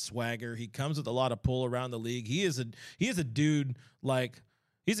lot of swagger. He comes with a lot of pull around the league. He is a dude like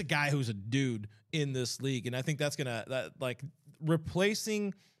He's a guy who's a dude in this league, and I think that's gonna like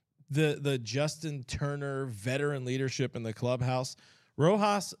replacing the Justin Turner veteran leadership in the clubhouse.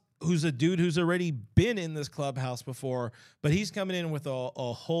 Rojas, who's a dude who's already been in this clubhouse before, but he's coming in with a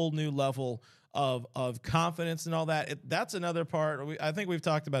whole new level of confidence and all that. That's another part. I think we've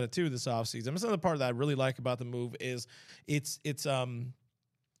talked about it too this offseason. That's another part that I really like about the move is it's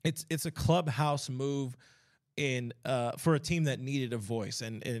a clubhouse move in for a team that needed a voice.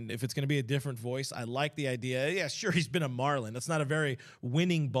 And if it's going to be a different voice, I like the idea. Yeah, sure, he's been a Marlin. That's not a very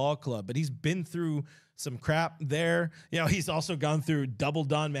winning ball club, but he's been through some crap there. You know, he's also gone through double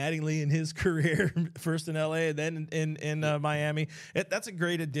Don Mattingly in his career, first in LA and then in Miami. That's a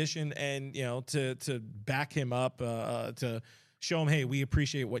great addition, and you know, to back him up, to show him, hey, we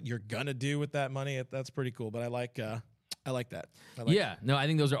appreciate what you're gonna do with that money. That's pretty cool. But I like that. No, I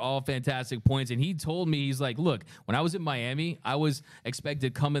think those are all fantastic points. And he told me, he's like, look, when I was in Miami, I was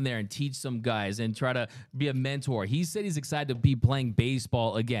expected to come in there and teach some guys and try to be a mentor. He said he's excited to be playing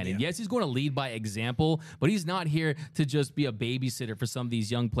baseball again. And yes, he's going to lead by example, but he's not here to just be a babysitter for some of these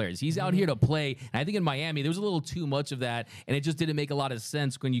young players. He's out here to play. And I think in Miami, there was a little too much of that, and it just didn't make a lot of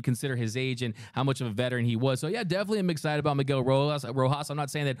sense when you consider his age and how much of a veteran he was. So yeah, definitely I'm excited about Miguel Rojas. I'm not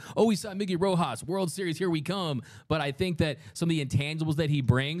saying that, oh, we saw Miggy Rojas, World Series, here we come. But I think that some of the intangibles that he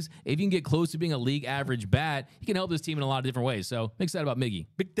brings, if you can get close to being a league average bat, he can help this team in a lot of different ways. So I'm excited about Miggy.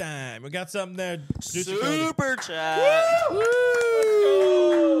 Big time. We got something there. Super chat.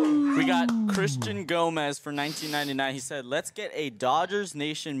 Woo! We got Christian Gomez for $19.99. He said, let's get a Dodgers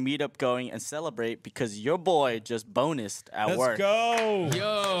Nation meetup going and celebrate because your boy just bonused at work. Let's go.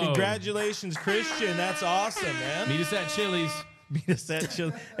 Yo. Congratulations, Christian. That's awesome, man. Meet us at Chili's.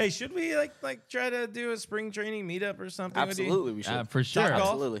 Hey, should we like try to do a spring training meetup or something? Absolutely, we should. For sure.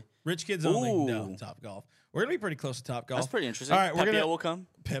 Absolutely. Rich kids only. Ooh. No, Top Golf. We're gonna be pretty close to Top Golf. That's pretty interesting. All right, Pepio will come.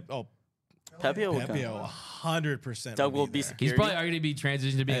 Pepio will come. 100%. Doug will be He's security. probably already be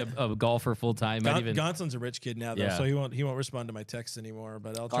transitioned to being a golfer full time. Gonsolin's a rich kid now, though, Yeah. so he won't respond to my texts anymore.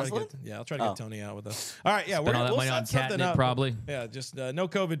 But I'll try to Gonsolin? get Tony out with us. All right, yeah, Spend all that we'll money on set something catnip, up. probably. Yeah, just no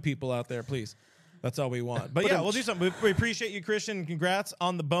COVID people out there, please. That's all we want. But yeah, we'll do something. We appreciate you, Christian. Congrats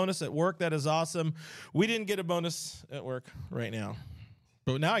on the bonus at work. That is awesome. We didn't get a bonus at work right now,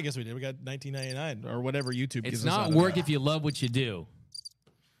 but now I guess we did. We got $19.99 or whatever YouTube gives us. It's not work if you love what you do.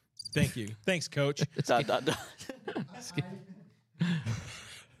 Thank you. Thanks, Coach.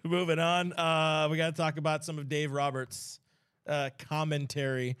 Moving on. We got to talk about some of Dave Roberts'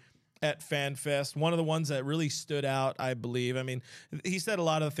 commentary at FanFest. One of the ones that really stood out, I believe. I mean, he said a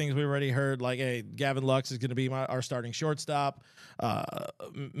lot of the things we already heard, like, hey, Gavin Lux is going to be our starting shortstop.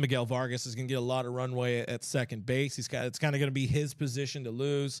 Miguel Vargas is going to get a lot of runway at second base. It's kind of going to be his position to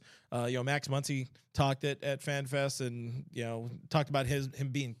lose. Max Muncy talked at FanFest and, talked about him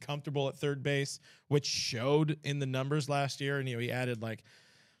being comfortable at third base, which showed in the numbers last year. And, he added, like,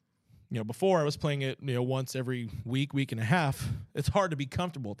 before I was playing it, once every week and a half. It's hard to be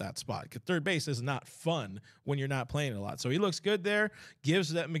comfortable at that spot because third base is not fun when you're not playing a lot. So he looks good there,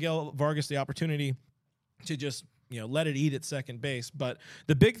 gives that Miguel Vargas the opportunity to just, let it eat at second base. But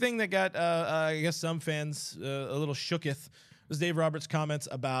the big thing that got, I guess, some fans a little shooketh was Dave Roberts' comments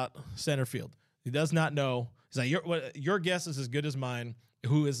about center field. He does not know. He's like, your guess is as good as mine.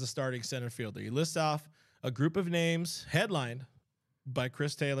 Who is the starting center fielder? He lists off a group of names, headlined by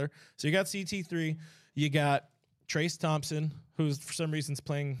Chris Taylor. So you got CT3, you got Trace Thompson, who's for some reason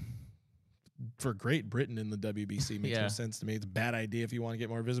playing for Great Britain in the WBC. Makes no sense to me. It's a bad idea if you want to get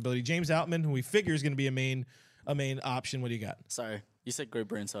more visibility. James Outman, who we figure is going to be a main option. What do you got? Sorry, you said Great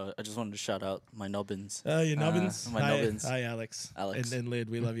Britain, so I just wanted to shout out my nubbins. Your nubbins? My nubbins. Hi, Alex. Alex. And Lid,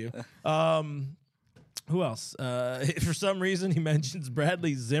 we love you. Who else? For some reason, he mentions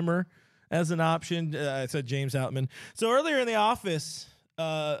Bradley Zimmer as an option. I said James Outman. So earlier in the office,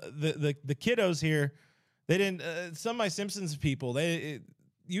 the kiddos here, they didn't. Some of my Simpsons people,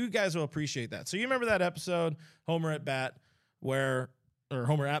 you guys will appreciate that. So you remember that episode, Homer at the Bat, where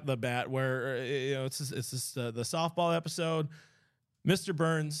it's the softball episode. Mr.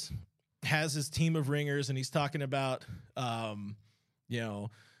 Burns has his team of ringers, and he's talking about, I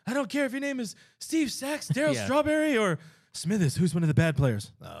don't care if your name is Steve Sachs, Darryl Strawberry, or Smithers, who's one of the bad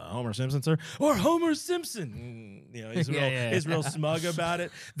players? Homer Simpson, sir. Or Homer Simpson. He's real smug about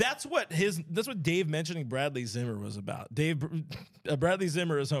it. That's what Dave mentioning Bradley Zimmer was about. Bradley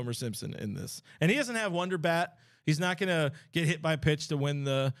Zimmer is Homer Simpson in this. And he doesn't have Wonder Bat. He's not going to get hit by a pitch to win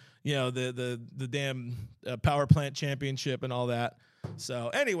the damn power plant championship and all that. So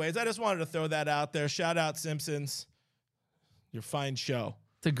anyways, I just wanted to throw that out there. Shout out Simpsons. Your fine show.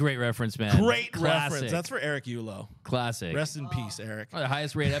 It's a great reference, man. Great Classic. reference. That's for Eric Ulo. Classic. Rest in peace, Eric. One of the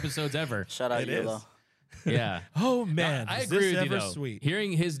highest rated episodes ever. Shout out It Yulo. is. Yeah. Oh man, I is agree this with you ever though. sweet?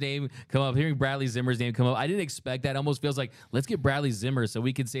 Hearing his name come up, hearing Bradley Zimmer's name come up, I didn't expect that. It almost feels like let's get Bradley Zimmer so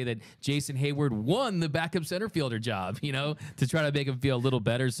we can say that Jason Hayward won the backup center fielder job, to try to make him feel a little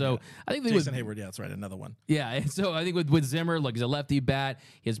better. So I think Jason Hayward, yeah, that's right, another one. Yeah, and so I think with Zimmer, look, he's a lefty bat.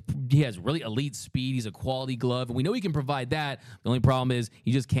 He has really elite speed. He's a quality glove, and we know he can provide that. The only problem is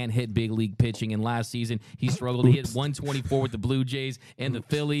he just can't hit big league pitching. And last season, he struggled to hit 124 with the Blue Jays and the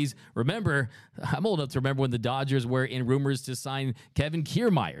Phillies. Remember, I'm old enough to remember when the Dodgers were in rumors to sign Kevin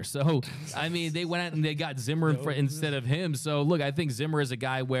Kiermaier. So, I mean, they went out and they got Zimmer instead of him. So, look, I think Zimmer is a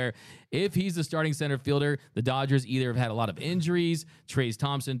guy where if he's the starting center fielder, the Dodgers either have had a lot of injuries, Trayce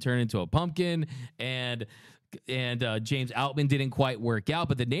Thompson turned into a pumpkin, and James Outman didn't quite work out.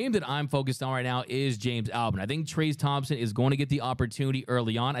 But the name that I'm focused on right now is James Outman. I think Trayce Thompson is going to get the opportunity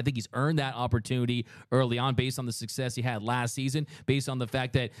early on. I think he's earned that opportunity early on based on the success he had last season, based on the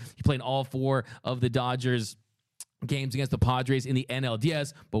fact that he played all 4 of the Dodgers games against the Padres in the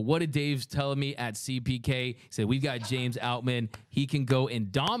NLDS. But what did Dave tell me at CPK? He said, we've got James Outman. He can go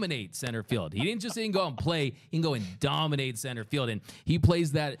and dominate center field. He didn't just say he can go and play. He can go and dominate center field. And he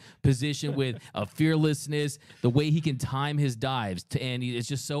plays that position with a fearlessness, the way he can time his dives. And it's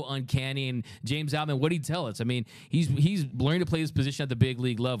just so uncanny. And James Outman, what did he tell us? I mean, he's learning to play his position at the big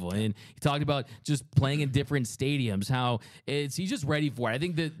league level. And he talked about just playing in different stadiums, how he's just ready for it. I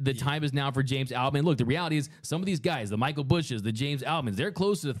think that the time is now for James Outman. Look, the reality is some of these guys, the Michael Bushes, the James Outmans, they're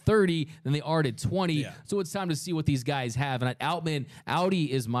closer to 30 than they are to 20. Yeah. So it's time to see what these guys have. And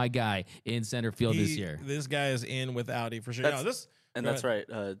Audi is my guy in center field this year. This guy is in with Audi for sure. That's right.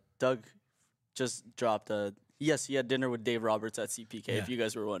 Doug just dropped yes, he had dinner with Dave Roberts at CPK, if you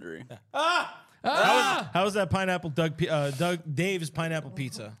guys were wondering. How was that pineapple Dave's pineapple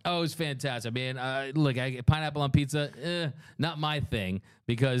pizza? Oh, it was fantastic, man. Look, pineapple on pizza, not my thing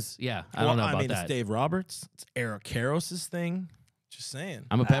because, I don't know about that. It's Dave Roberts. It's Eric Karros' thing. Just saying.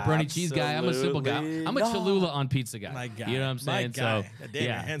 I'm a pepperoni cheese guy. I'm a simple guy. I'm a Cholula on pizza guy. My guy. You know what I'm saying? My guy. So, damn,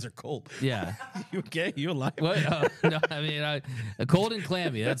 your hands are cold. Yeah. You okay? You alive? What? No, I mean, cold and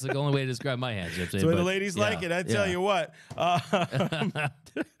clammy. That's the only way to describe my hands. That's the way the ladies like it. I tell you what.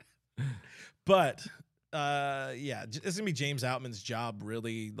 But it's gonna be James Outman's job.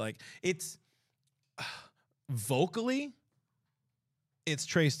 Really, like it's vocally, it's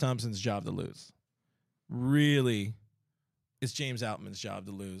Trayce Thompson's job to lose. Really, it's James Outman's job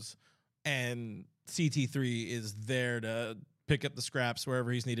to lose, and CT3 is there to pick up the scraps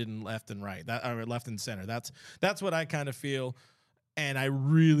wherever he's needed in left and right, or left and center. That's what I kind of feel, and I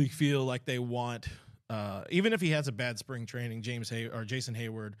really feel like they want. Even if he has a bad spring training, Jason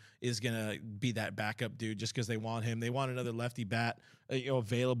Hayward is gonna be that backup dude just because they want him. They want another lefty bat,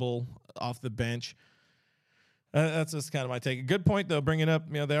 available off the bench. That's just kind of my take. Good point though. Bringing up,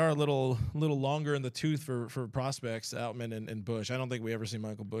 they are a little longer in the tooth for prospects, Outman and Bush. I don't think we ever see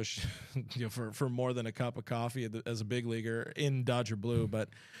Michael Bush, for more than a cup of coffee as a big leaguer in Dodger blue. But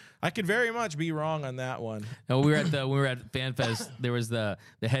I could very much be wrong on that one. No, when we were at FanFest, there was the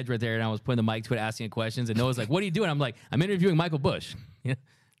head right there, and I was putting the mic to it, asking questions, and Noah's like, "What are you doing?" I'm like, "I'm interviewing Michael Bush."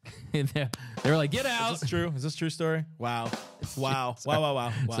 And they were like, "Get out!" Is this true? Is this a true story? Wow. Wow.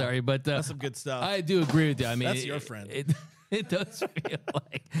 Sorry, but that's some good stuff. I do agree with you. I mean, that's your friend. It does feel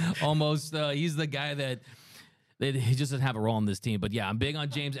like almost he's the guy that he just doesn't have a role on this team. But yeah, I'm big on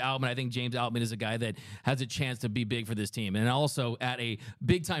James Outman. I think James Outman is a guy that has a chance to be big for this team, and also at a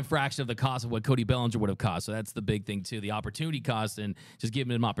big time fraction of the cost of what Cody Bellinger would have cost. So that's the big thing too, the opportunity cost, and just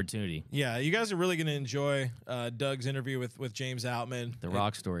giving him opportunity. Yeah, you guys are really going to enjoy Doug's interview with James Outman. The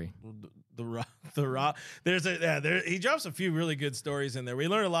Rock story. The Rock. He drops a few really good stories in there. We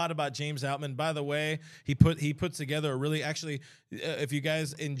learned a lot about James Outman. By the way, he puts together a really, if you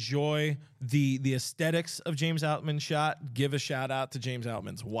guys enjoy the aesthetics of James Outman's shot, give a shout out to James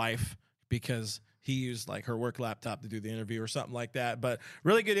Outman's wife, because he used like her work laptop to do the interview or something like that. But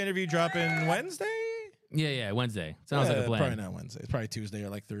really good interview dropping Wednesday. Yeah, Wednesday. Sounds like a plan. Probably not Wednesday. It's probably Tuesday or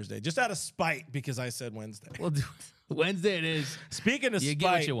like Thursday. Just out of spite because I said Wednesday. Well, Wednesday it is. Speaking of spite,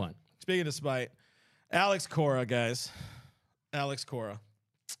 get what you want. Speaking of spite, Alex Cora, guys. Alex Cora.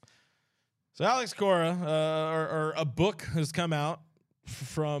 So Alex Cora, or a book has come out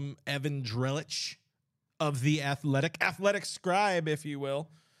from Evan Drellich of The Athletic scribe, if you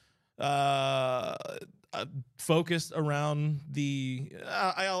will, focused around the.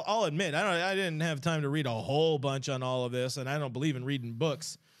 I'll admit, I didn't have time to read a whole bunch on all of this, and I don't believe in reading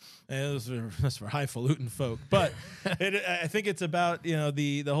books. And that's for highfalutin folk. But I think it's about,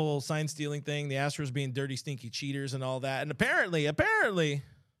 the whole sign stealing thing, the Astros being dirty, stinky cheaters and all that. And apparently,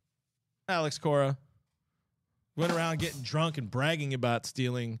 Alex Cora went around getting drunk and bragging about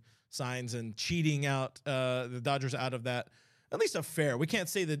stealing signs and cheating out the Dodgers out of that. At least a fair. We can't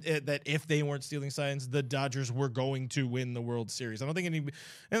say that if they weren't stealing signs, the Dodgers were going to win the World Series. I don't think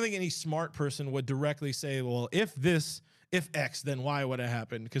any smart person would directly say, well, if X, then Y would have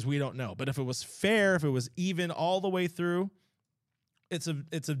happened, because we don't know. But if it was fair, if it was even all the way through, it's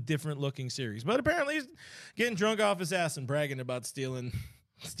a different looking series. But apparently he's getting drunk off his ass and bragging about stealing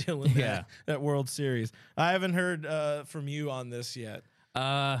that World Series. I haven't heard from you on this yet.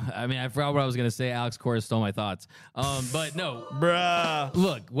 I forgot what I was going to say. Alex Cora stole my thoughts. But no. Bruh.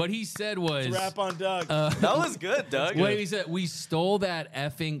 Look, what he said was... Rap on Doug. That was good, Doug. What he said, we stole that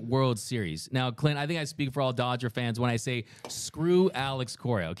effing World Series. Now, Clint, I think I speak for all Dodger fans when I say screw Alex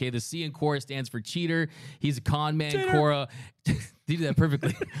Cora, okay? The C in Cora stands for cheater. He's a con man, cheater. Cora. You did that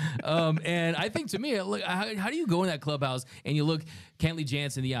perfectly. And I think, to me, look, how do you go in that clubhouse and you look Kenley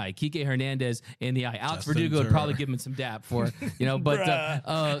Jansen in the eye, Kike Hernandez in the eye, Alex Verdugo would probably give him some dap for,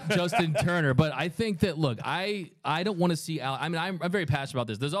 but Justin Turner. But I think that, look, I don't want to see I'm very passionate about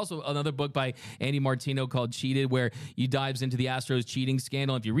this. There's also another book by Andy Martino called Cheated, where he dives into the Astros cheating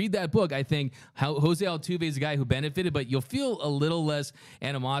scandal. If you read that book, I think Jose Altuve is the guy who benefited, but you'll feel a little less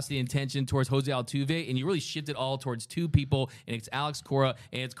animosity and tension towards Jose Altuve, and you really shift it all towards two people, and it's Alex Cora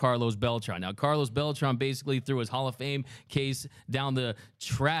and it's Carlos Beltran. Now, Carlos Beltran basically threw his Hall of Fame case down the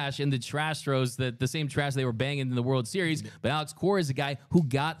trash in the trash throws, the same trash they were banging in the World Series. But Alex Cora is a guy who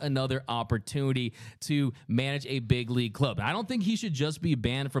got another opportunity to manage a big league club. I don't think he should just be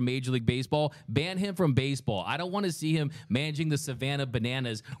banned from Major League Baseball. Ban him from baseball. I don't want to see him managing the Savannah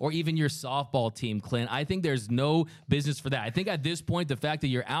Bananas or even your softball team, Clint. I think there's no business for that. I think at this point, the fact that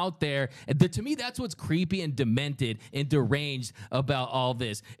you're out there, to me, that's what's creepy and demented and deranged about all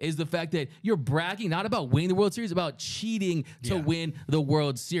this, is the fact that you're bragging not about winning the World Series, about cheating to win the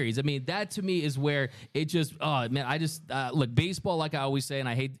World Series. I mean, that to me is where it just, look, baseball, like I always say, and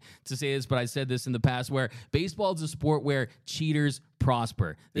I hate to say this, but I said this in the past, where baseball is a sport where cheaters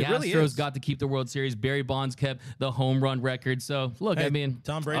prosper. The Astros got to keep the World Series. Barry Bonds kept the home run record. So, look,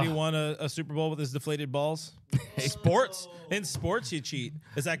 Tom Brady won a Super Bowl with his deflated balls. In sports, you cheat.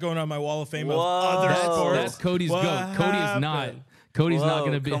 Is that going on my Wall of Fame of other sports? That's Cody's goat. Cody is not. Cody's not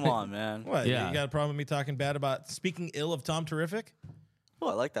going to be. Come on, man. What? Yeah. You got a problem with me talking bad about speaking ill of Tom Terrific? Oh,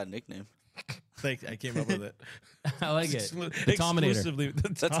 I like that nickname. I came up with it. I like it. The Tominator.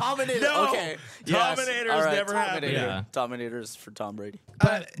 The Tominator. No, okay. Tominators never happened. Yeah. Tominators for Tom Brady.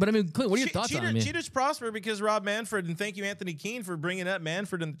 But I mean, Clint, what are your thoughts on it? Cheaters prosper because Rob Manfred, and thank you, Anthony Keene, for bringing up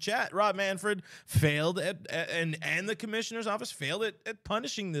Manfred in the chat. Rob Manfred failed and the commissioner's office failed at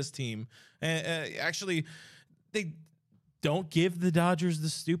punishing this team. Actually, they don't give the Dodgers the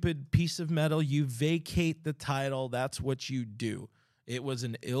stupid piece of metal. You vacate the title. That's what you do. It was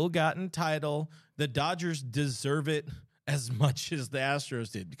an ill-gotten title. The Dodgers deserve it as much as the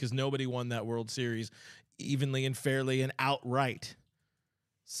Astros did, because nobody won that World Series evenly and fairly and outright.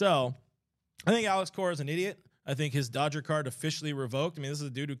 So I think Alex Cora is an idiot. I think his Dodger card officially revoked. I mean, this is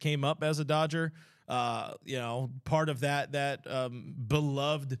a dude who came up as a Dodger, part of that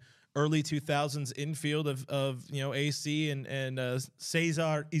beloved early 2000s infield of AC and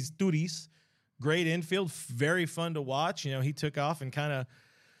Cesar Izturis. Great infield, very fun to watch. He took off and kind of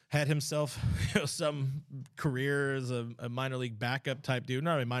had himself some career as a minor league backup type dude.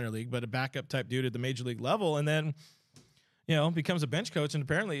 Not a minor league, but a backup type dude at the major league level. And then, becomes a bench coach, and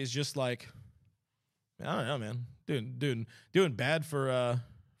apparently is just like, I don't know, man. Doing bad for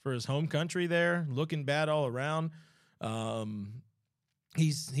his home country there, looking bad all around.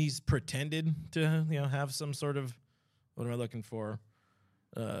 He's pretended to, have some sort of, what am I looking for?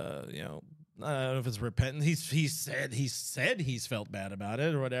 I don't know if it's repentant. He said he's felt bad about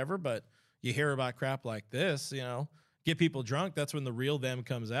it or whatever, but you hear about crap like this, get people drunk. That's when the real them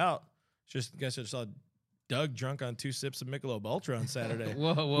comes out. I guess I saw Doug drunk on 2 sips of Michelob Ultra on Saturday.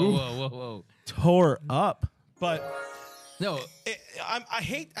 Whoa. Tore up. But no, I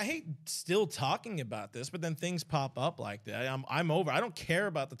hate still talking about this, but then things pop up like that. I'm over. I don't care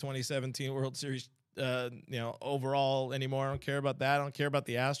about the 2017 World Series overall anymore. I don't care about that. I don't care about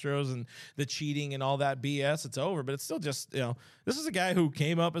the Astros and the cheating and all that BS. It's over, but it's still just, this is a guy who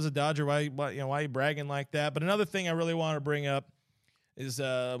came up as a Dodger. Why you bragging like that? But another thing I really want to bring up is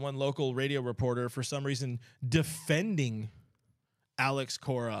one local radio reporter, for some reason, defending Alex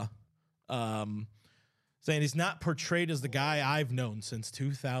Cora, saying he's not portrayed as the guy I've known since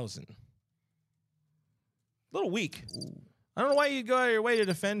 2000. A little weak. I don't know why you go out of your way to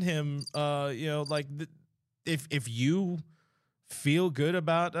defend him. Like if you feel good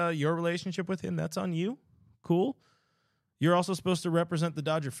about your relationship with him, that's on you. Cool. You're also supposed to represent the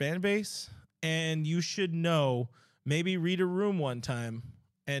Dodger fan base, and you should know, maybe read a room one time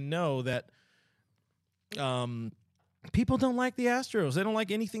and know that people don't like the Astros. They don't like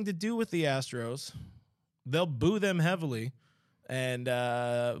anything to do with the Astros. They'll boo them heavily, and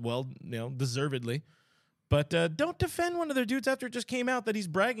deservedly. But don't defend one of their dudes after it just came out that he's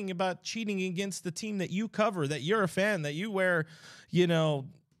bragging about cheating against the team that you cover, that you're a fan, that you wear,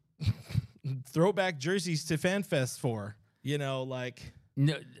 throwback jerseys to FanFest for. No,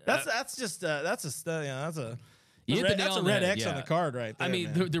 That's a You hit the nail That's a on red the head, X yeah. on the card right there. I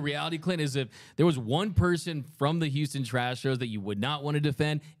mean, man. the reality, Clint, is if there was one person from the Houston Astros that you would not want to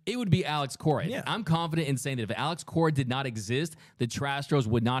defend, it would be Alex Cora. Yeah. I'm confident in saying that if Alex Cora did not exist, the Astros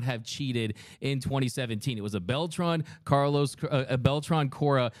would not have cheated in 2017. It was a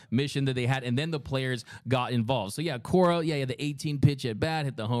Beltran-Cora mission that they had, and then the players got involved. So, yeah, Cora, he had the 18-pitch at bat,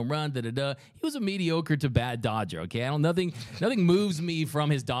 hit the home run, da-da-da. He was a mediocre to bad Dodger, okay? Nothing moves me from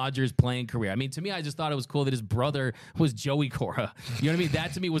his Dodgers playing career. I mean, to me, I just thought it was cool that his brother was Joey Cora. You know what I mean?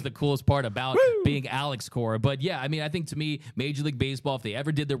 That to me was the coolest part about being Alex Cora. But yeah, I mean, I think to me, Major League Baseball, if they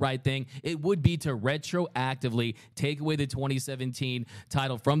ever did the right thing, it would be to retroactively take away the 2017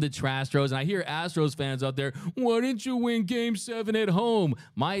 title from the Astros. And I hear Astros fans out there, why didn't you win Game 7 at home?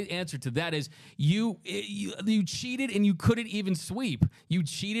 My answer to that is you cheated and you couldn't even sweep. You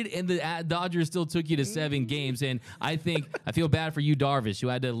cheated and the Dodgers still took you to 7 games. And I feel bad for you, Darvish, who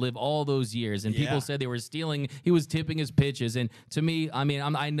had to live all those years. And people said they were stealing. He was tipping his pitches. And to me, I mean,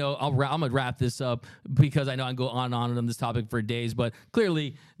 I'm going to wrap this up because I know I can go on and on this topic for days, but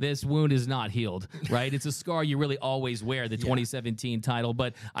clearly this wound is not healed, right? It's a scar you really always wear, the 2017 title.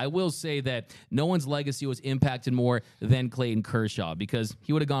 But I will say that no one's legacy was impacted more than Clayton Kershaw because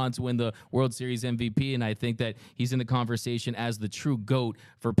he would have gone to win the World Series MVP. And I think that he's in the conversation as the true GOAT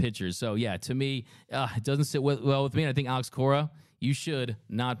for pitchers. So yeah, to me, it doesn't sit well with me. And I think Alex Cora, you should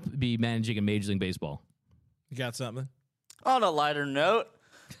not be managing a Major League Baseball. You got something? On a lighter note,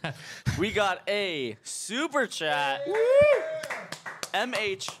 we got a super chat.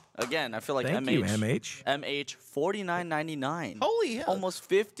 MH, again, I feel like Thank MH. you, MH. MH, $49.99. Holy hell. Almost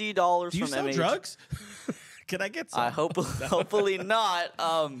 $50 Do you from sell MH. drugs? Can I get some? I hopefully not.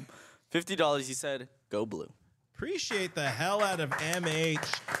 $50, he said, go blue. Appreciate the hell out of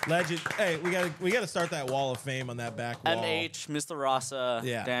MH. Legend. Hey, we got to start that wall of fame on that back wall. MH, Mr. Rasa,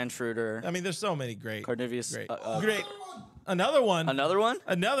 Yeah. Dan Schroeder, I mean, there's so many great. Carnivius. Great. Great. Another one. Another one?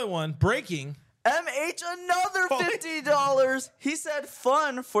 Another one. Breaking. MH, another $50. He said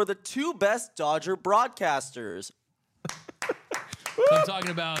fun for the 2 best Dodger broadcasters. So I'm talking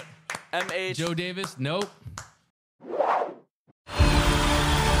about MH. Joe Davis. Nope.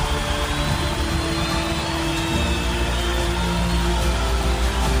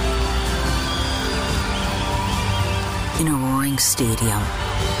 In a roaring stadium,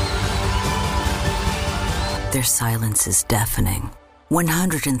 their silence is deafening.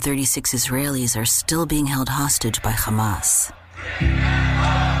 136 Israelis are still being held hostage by Hamas.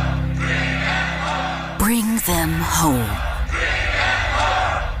 Bring them home.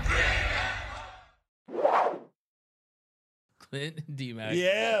 Clint D-Mac.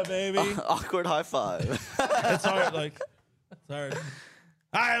 Yeah, baby. Awkward high five. It's hard. It's hard.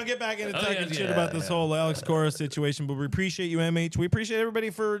 All right, I'll get back into talking shit about this whole Alex Cora situation, but we appreciate you, MH. We appreciate everybody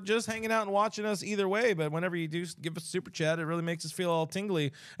for just hanging out and watching us either way, but whenever you do give us a super chat, it really makes us feel all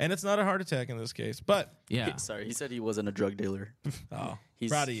tingly, and it's not a heart attack in this case, but... Yeah. Sorry, he said he wasn't a drug dealer. Oh,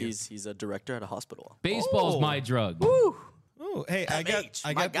 He's, proud of you. he's a director at a hospital. Baseball's my drug. Ooh, hey, I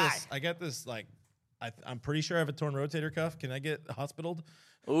MH, got this, like, I'm pretty sure I have a torn rotator cuff. Can I get hospitaled?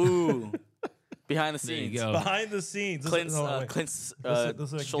 Ooh. Behind the There you scenes. go. Behind the scenes. Clint's, Hold on, wait. Clint's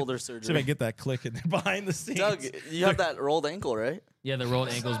Listen, shoulder See if I surgery. get that click in there. Behind the scenes. Doug, you have that rolled ankle, right? Yeah, the rolled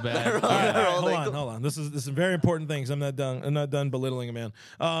ankle's bad. All right, Rolled hold ankle. on. This is very important things. I'm not done belittling a man.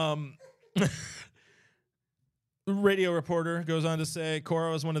 Radio reporter goes on to say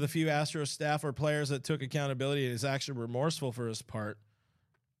Cora was one of the few Astros staff or players that took accountability and is actually remorseful for his part.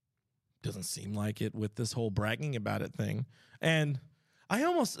 Doesn't seem like it with this whole bragging about it thing. And I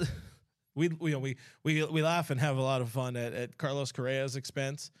almost we laugh and have a lot of fun at Carlos Correa's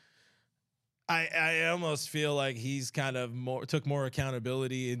expense. I almost feel like he's kind of took more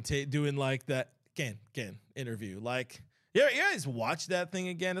accountability in doing like that interview. Like, you guys watch that thing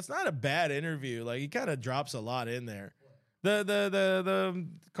again. It's not a bad interview. Like, he kind of drops a lot in there. The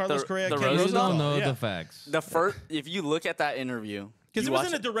Carlos Correa. the Ken Rosenthal? You don't know Yeah. the facts. The first, if you look at that interview, Because it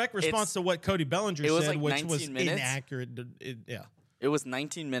wasn't a direct response to what Cody Bellinger said, like which was 19 minutes. inaccurate. Yeah. It was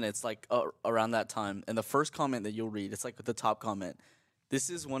 19 minutes, like around that time. And the first comment that you'll read, it's like the top comment. This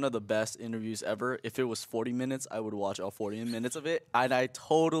is one of the best interviews ever. If it was 40 minutes, I would watch all 40 minutes of it. And I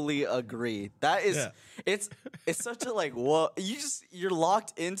totally agree. That is, it's such a like, what you're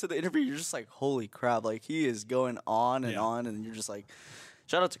locked into the interview. You're just like, holy crap. Like he is going on and on. And you're just like,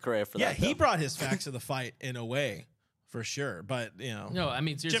 shout out to Correa for that. Yeah, he brought his facts to the fight in a way. For sure, but no, I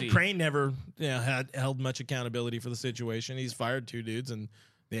mean seriously, Jim Crane never had held much accountability for the situation. He's fired 2 dudes, and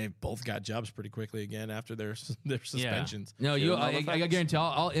they both got jobs pretty quickly again after their suspensions. Yeah. No, I guarantee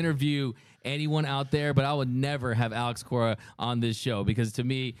I'll interview anyone out there, but I would never have Alex Cora on this show because to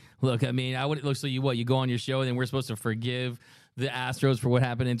me, look, I mean, I would look so you go on your show and then we're supposed to forgive the Astros for what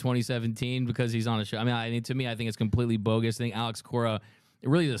happened in 2017 because he's on a show. I mean, to me, I think it's completely bogus. I think Alex Cora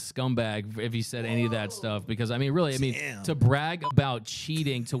really is a scumbag if he said any of that stuff because, I mean, really, to brag about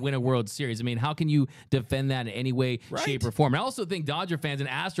cheating to win a World Series, I mean, how can you defend that in any way, shape, or form? And I also think Dodger fans and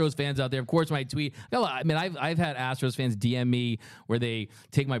Astros fans out there, of course, might tweet. I mean, I've had Astros fans DM me where they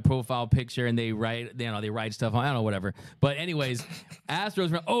take my profile picture and they write, they write stuff on, I don't know, whatever. But anyways,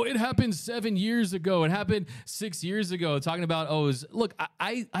 Astros, it happened 7 years ago. It happened 6 years ago. Talking about, look,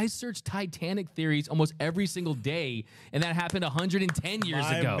 I search Titanic theories almost every single day, and that happened 110 years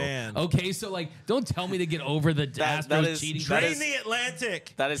ago. Man. Okay, so don't tell me to get over the Astros cheating. Drain the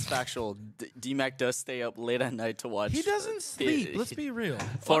Atlantic. That is factual. D-Mac does stay up late at night to watch. He doesn't sleep. Let's be real.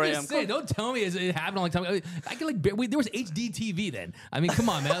 4 a.m. Don't tell me it happened a long time ago. I can there was HD TV then. I mean, come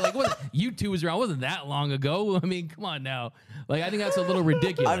on, man. YouTube was around. It wasn't that long ago. I mean, come on now. I think that's a little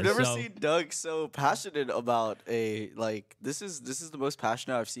ridiculous. I've never seen Doug so passionate about this is the most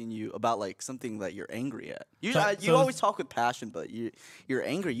passionate I've seen you about something that you're angry at. You always talk with passion, but you're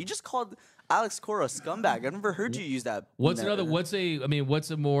angry. You just called Alex Cora a scumbag. I've never heard you use that. What's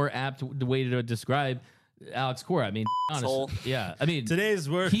a more apt way to describe Alex Cora? I mean, honestly, yeah. I mean, today's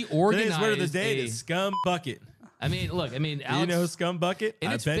word of the day is scum bucket. I mean, look, Alex, you know Scum Bucket?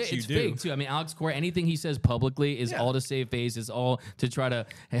 I bet you it's do. Fake too. I mean, Alex Cora, anything he says publicly is all to save face, is all to try to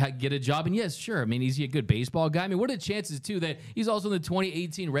get a job. And yes, sure. I mean, is he a good baseball guy? I mean, what are the chances too that he's also in the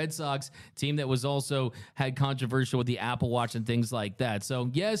 2018 Red Sox team that was also had controversial with the Apple Watch and things like that.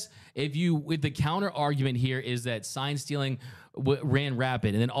 So yes, if the counter argument here is that sign stealing ran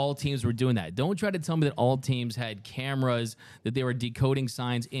rapid and then all teams were doing that. Don't try to tell me that all teams had cameras that they were decoding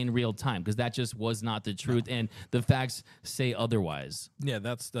signs in real time because that just was not the truth and the facts say otherwise. Yeah,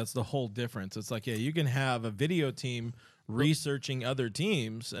 that's the whole difference. It's you can have a video team researching other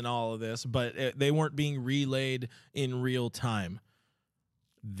teams and all of this, but they weren't being relayed in real time.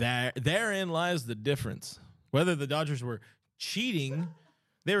 Therein lies the difference. Whether the Dodgers were cheating,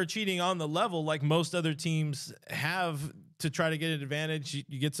 they were cheating on the level like most other teams have to try to get an advantage.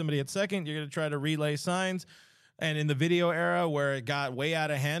 You get somebody at second, you're going to try to relay signs. And in the video era where it got way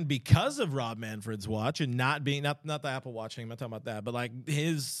out of hand because of Rob Manfred's watch and not being not the Apple Watch thing, I'm not talking about that, but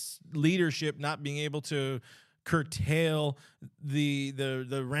his leadership not being able to curtail the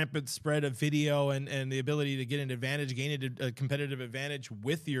rampant spread of video and the ability to get an advantage, gain a competitive advantage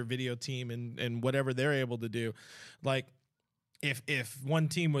with your video team and whatever they're able to do. If one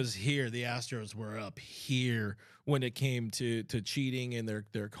team was here, the Astros were up here when it came to cheating and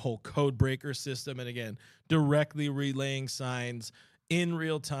their whole code breaker system. And again, directly relaying signs in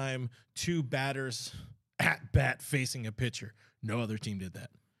real time to batters at bat facing a pitcher. No other team did that.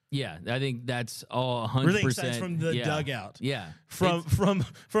 Yeah, I think that's all 100%. Relaying signs from the dugout. Yeah. From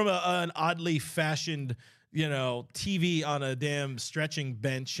an oddly fashioned, TV on a damn stretching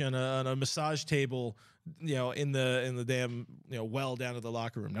bench on a massage table, in the damn well down at the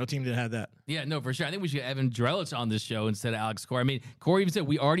locker room. No team didn't have that. Yeah, no, for sure. I think we should get Evan Drellich on this show instead of Alex Cora. I mean, Corey even said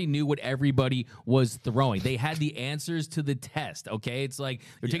we already knew what everybody was throwing. They had the answers to the test. Okay, it's like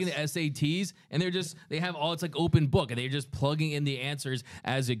they're taking the SATs and they have all, it's like open book and they're just plugging in the answers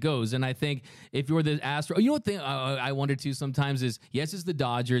as it goes. And I think if you're the Astros, what thing I wonder too sometimes is, yes, it's the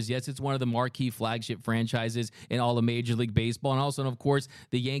Dodgers. Yes, it's one of the marquee flagship franchises in all of Major League Baseball, and also, of course,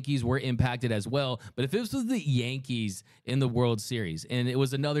 the Yankees were impacted as well. But if it was the Yankees in the World Series and it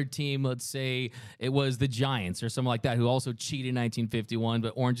was another team, let's say it was the Giants or something like that, who also cheated in 1951,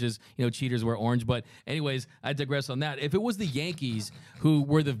 but oranges, cheaters were orange. But anyways, I digress on that. If it was the Yankees who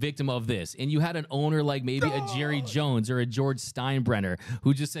were the victim of this and you had an owner like maybe a Jerry Jones or a George Steinbrenner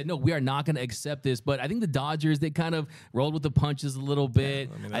who just said, no, we are not going to accept this. But I think the Dodgers, they kind of rolled with the punches a little bit.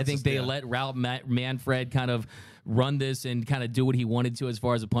 I think they let Ralph Manfred kind of run this and kind of do what he wanted to as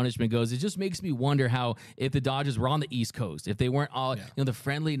far as the punishment goes. It just makes me wonder how, if the Dodgers were on the East Coast, if they weren't all, the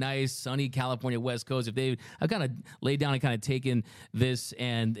friendly, nice, sunny California West Coast, if they have kind of laid down and kind of taken this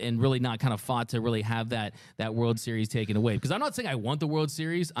and really not kind of fought to really have that World Series taken away. Because I'm not saying I want the World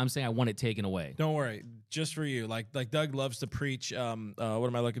Series. I'm saying I want it taken away. Don't worry. Just for you. Like Doug loves to preach, what am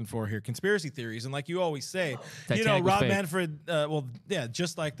I looking for here? Conspiracy theories. And like you always say, Rob Manfred,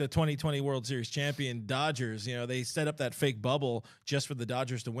 just like the 2020 World Series champion Dodgers, they set up that fake bubble just for the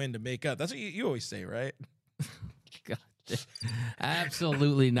Dodgers to win, to make up. That's what you always say, right? God,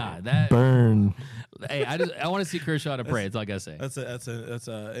 absolutely not. Burn. Hey, I want to see Kershaw to pray. That's all I gotta say. That's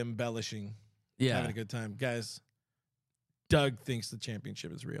embellishing. Yeah, having a good time, guys. Doug thinks the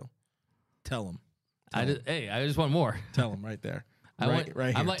championship is real. Tell him. I just want more. Tell him right there. I'm like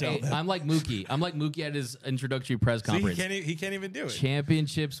Mookie. I'm like Mookie at his introductory press conference. He can't even do it.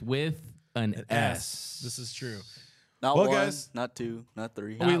 Championships with an S. This is true. Not one, guys, not two, not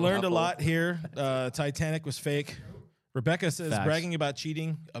three. We learned a lot here. Titanic was fake. Rebecca says bragging about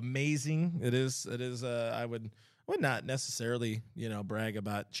cheating, amazing. It is. I would not necessarily brag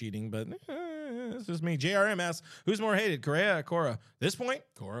about cheating, but it's just me. JRM asks, who's more hated, Correa or Cora? This point,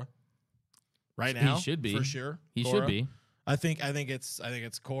 Cora. Right now, he should be for sure. He Cora. should be. I think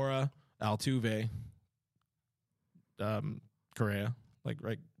it's Cora, Altuve, Correa.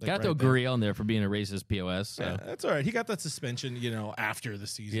 Got to throw Gurriel in there for being a racist POS. So. Yeah, that's all right. He got that suspension, after the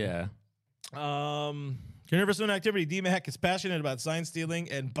season. Yeah. Carnivorous activity. D-Mac is passionate about sign stealing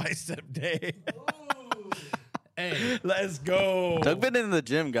and bicep day. Hey, let's go. Doug been in the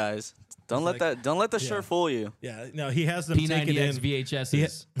gym, guys. Don't let the shirt fool you. Yeah, no, he has them take it in.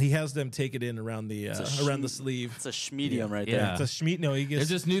 VHSs. He has them take it in around the sleeve. It's a schmedium right Yeah. there. It's a schmedium. No, he gets.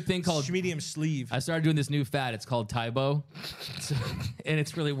 There's this new thing called schmedium sleeve. I started doing this new fad. It's called Tybo, and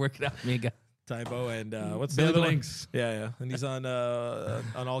it's really working out for me. Tybo and what's Billy the other Blanks. one? Yeah, and he's on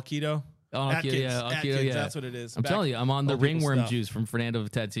all keto. Atkins, yeah. That's what it is. I'm telling you, I'm on the ringworm stuff. juice from Fernando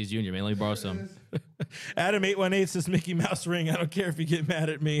Tatis Jr. Man, let me borrow some. Adam 818 says Mickey Mouse ring. I don't care if you get mad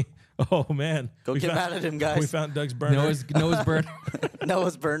at me. Oh man, Go get mad at him, guys. We found Doug's burner. Noah's burner.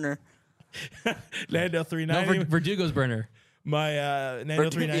 Noah's burner. Nando 390. No, Verdugo's burner. My Nando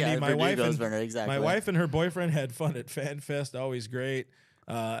 390. Yeah, my wife and burner, exactly. My wife and her boyfriend had fun at FanFest. Always great.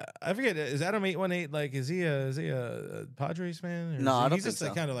 I forget. Is Adam 818 like? Is he a Padres fan? No, I don't he's think just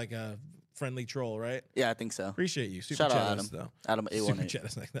so. kind of like a friendly troll, right? Yeah, I think so. Appreciate you. Super Shout out chat Adam. us, though. Adam Super 818. chat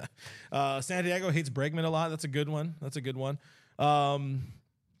us like that. Santiago hates Bregman a lot. That's a good one.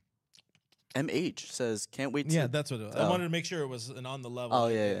 MH says, can't wait to... Yeah, that's what I wanted to make sure it was an on the level. Oh,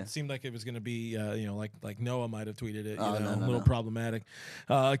 yeah, It seemed like it was going to be, like Noah might have tweeted it, Oh, a little problematic.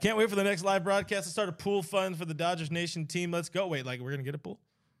 Can't wait for the next live broadcast to start a pool fund for the Dodgers Nation team. Let's go. Wait, we're going to get a pool?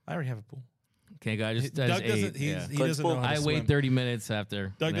 I already have a pool. Okay, guys. Doug doesn't. He doesn't know how to I swim. wait 30 minutes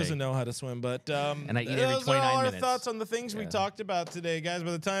after. Doug doesn't know how to swim, but and I eat every those 29 are all our minutes. thoughts on the things we talked about today, guys.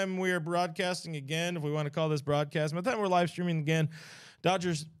 By the time we are broadcasting again, if we want to call this broadcast, by the time we're live streaming again,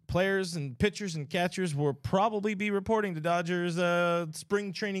 Dodgers players and pitchers and catchers will probably be reporting to Dodgers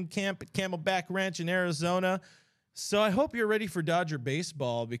spring training camp at Camelback Ranch in Arizona. So I hope you're ready for Dodger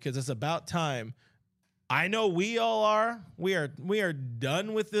baseball because it's about time. I know we all are. We are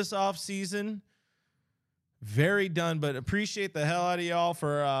done with this offseason. Very done, but appreciate the hell out of y'all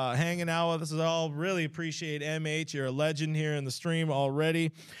for hanging out with us all. Really appreciate MH. You're a legend here in the stream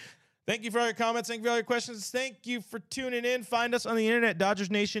already. Thank you for all your comments. Thank you for all your questions. Thank you for tuning in. Find us on the internet,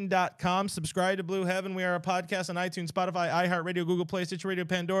 DodgersNation.com. Subscribe to Blue Heaven. We are a podcast on iTunes, Spotify, iHeartRadio, Google Play, Stitcher Radio,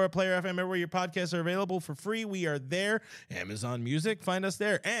 Pandora, Player FM, everywhere your podcasts are available for free. We are there. Amazon Music, find us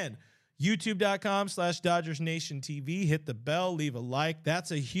there. And YouTube.com/DodgersNationTV. Hit the bell, leave a like. That's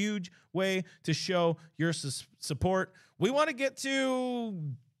a huge way to show your support. We want to get to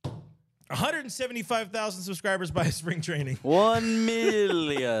 175,000 subscribers by spring training. 1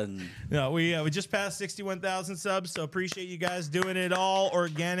 million. No, we just passed 61,000 subs, so appreciate you guys doing it all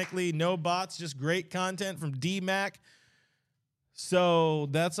organically. No bots, just great content from D-Mac. So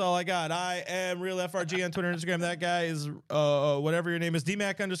that's all I got. I am Real FRG on Twitter and Instagram. That guy is whatever your name is,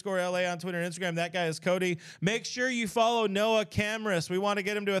 DMAC_LA on Twitter and Instagram. That guy is Cody. Make sure you follow Noah Camrus. We want to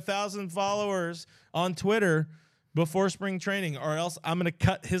get him to 1,000 followers on Twitter before spring training, or else I'm going to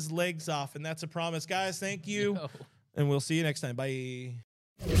cut his legs off, and that's a promise. Guys, thank you, and we'll see you next time. Bye.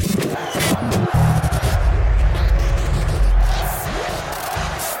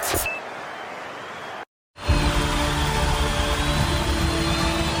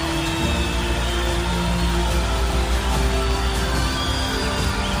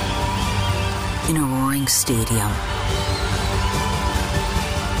 In a roaring stadium,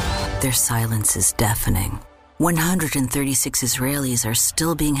 their silence is deafening. 136 Israelis are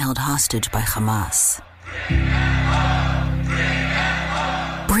still being held hostage by Hamas.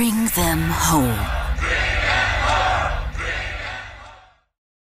 Bring them home.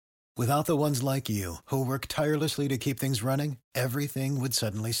 Without the ones like you, who work tirelessly to keep things running, everything would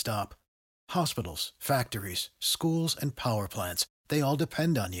suddenly stop. Hospitals, factories, schools, and power plants, they all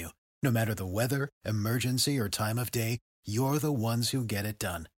depend on you. No matter the weather, emergency, or time of day, you're the ones who get it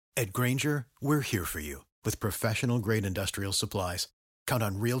done. At Grainger, we're here for you with professional-grade industrial supplies. Count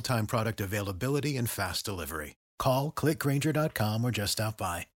on real-time product availability and fast delivery. Call, click Grainger.com, or just stop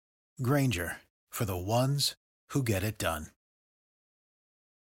by. Grainger, for the ones who get it done.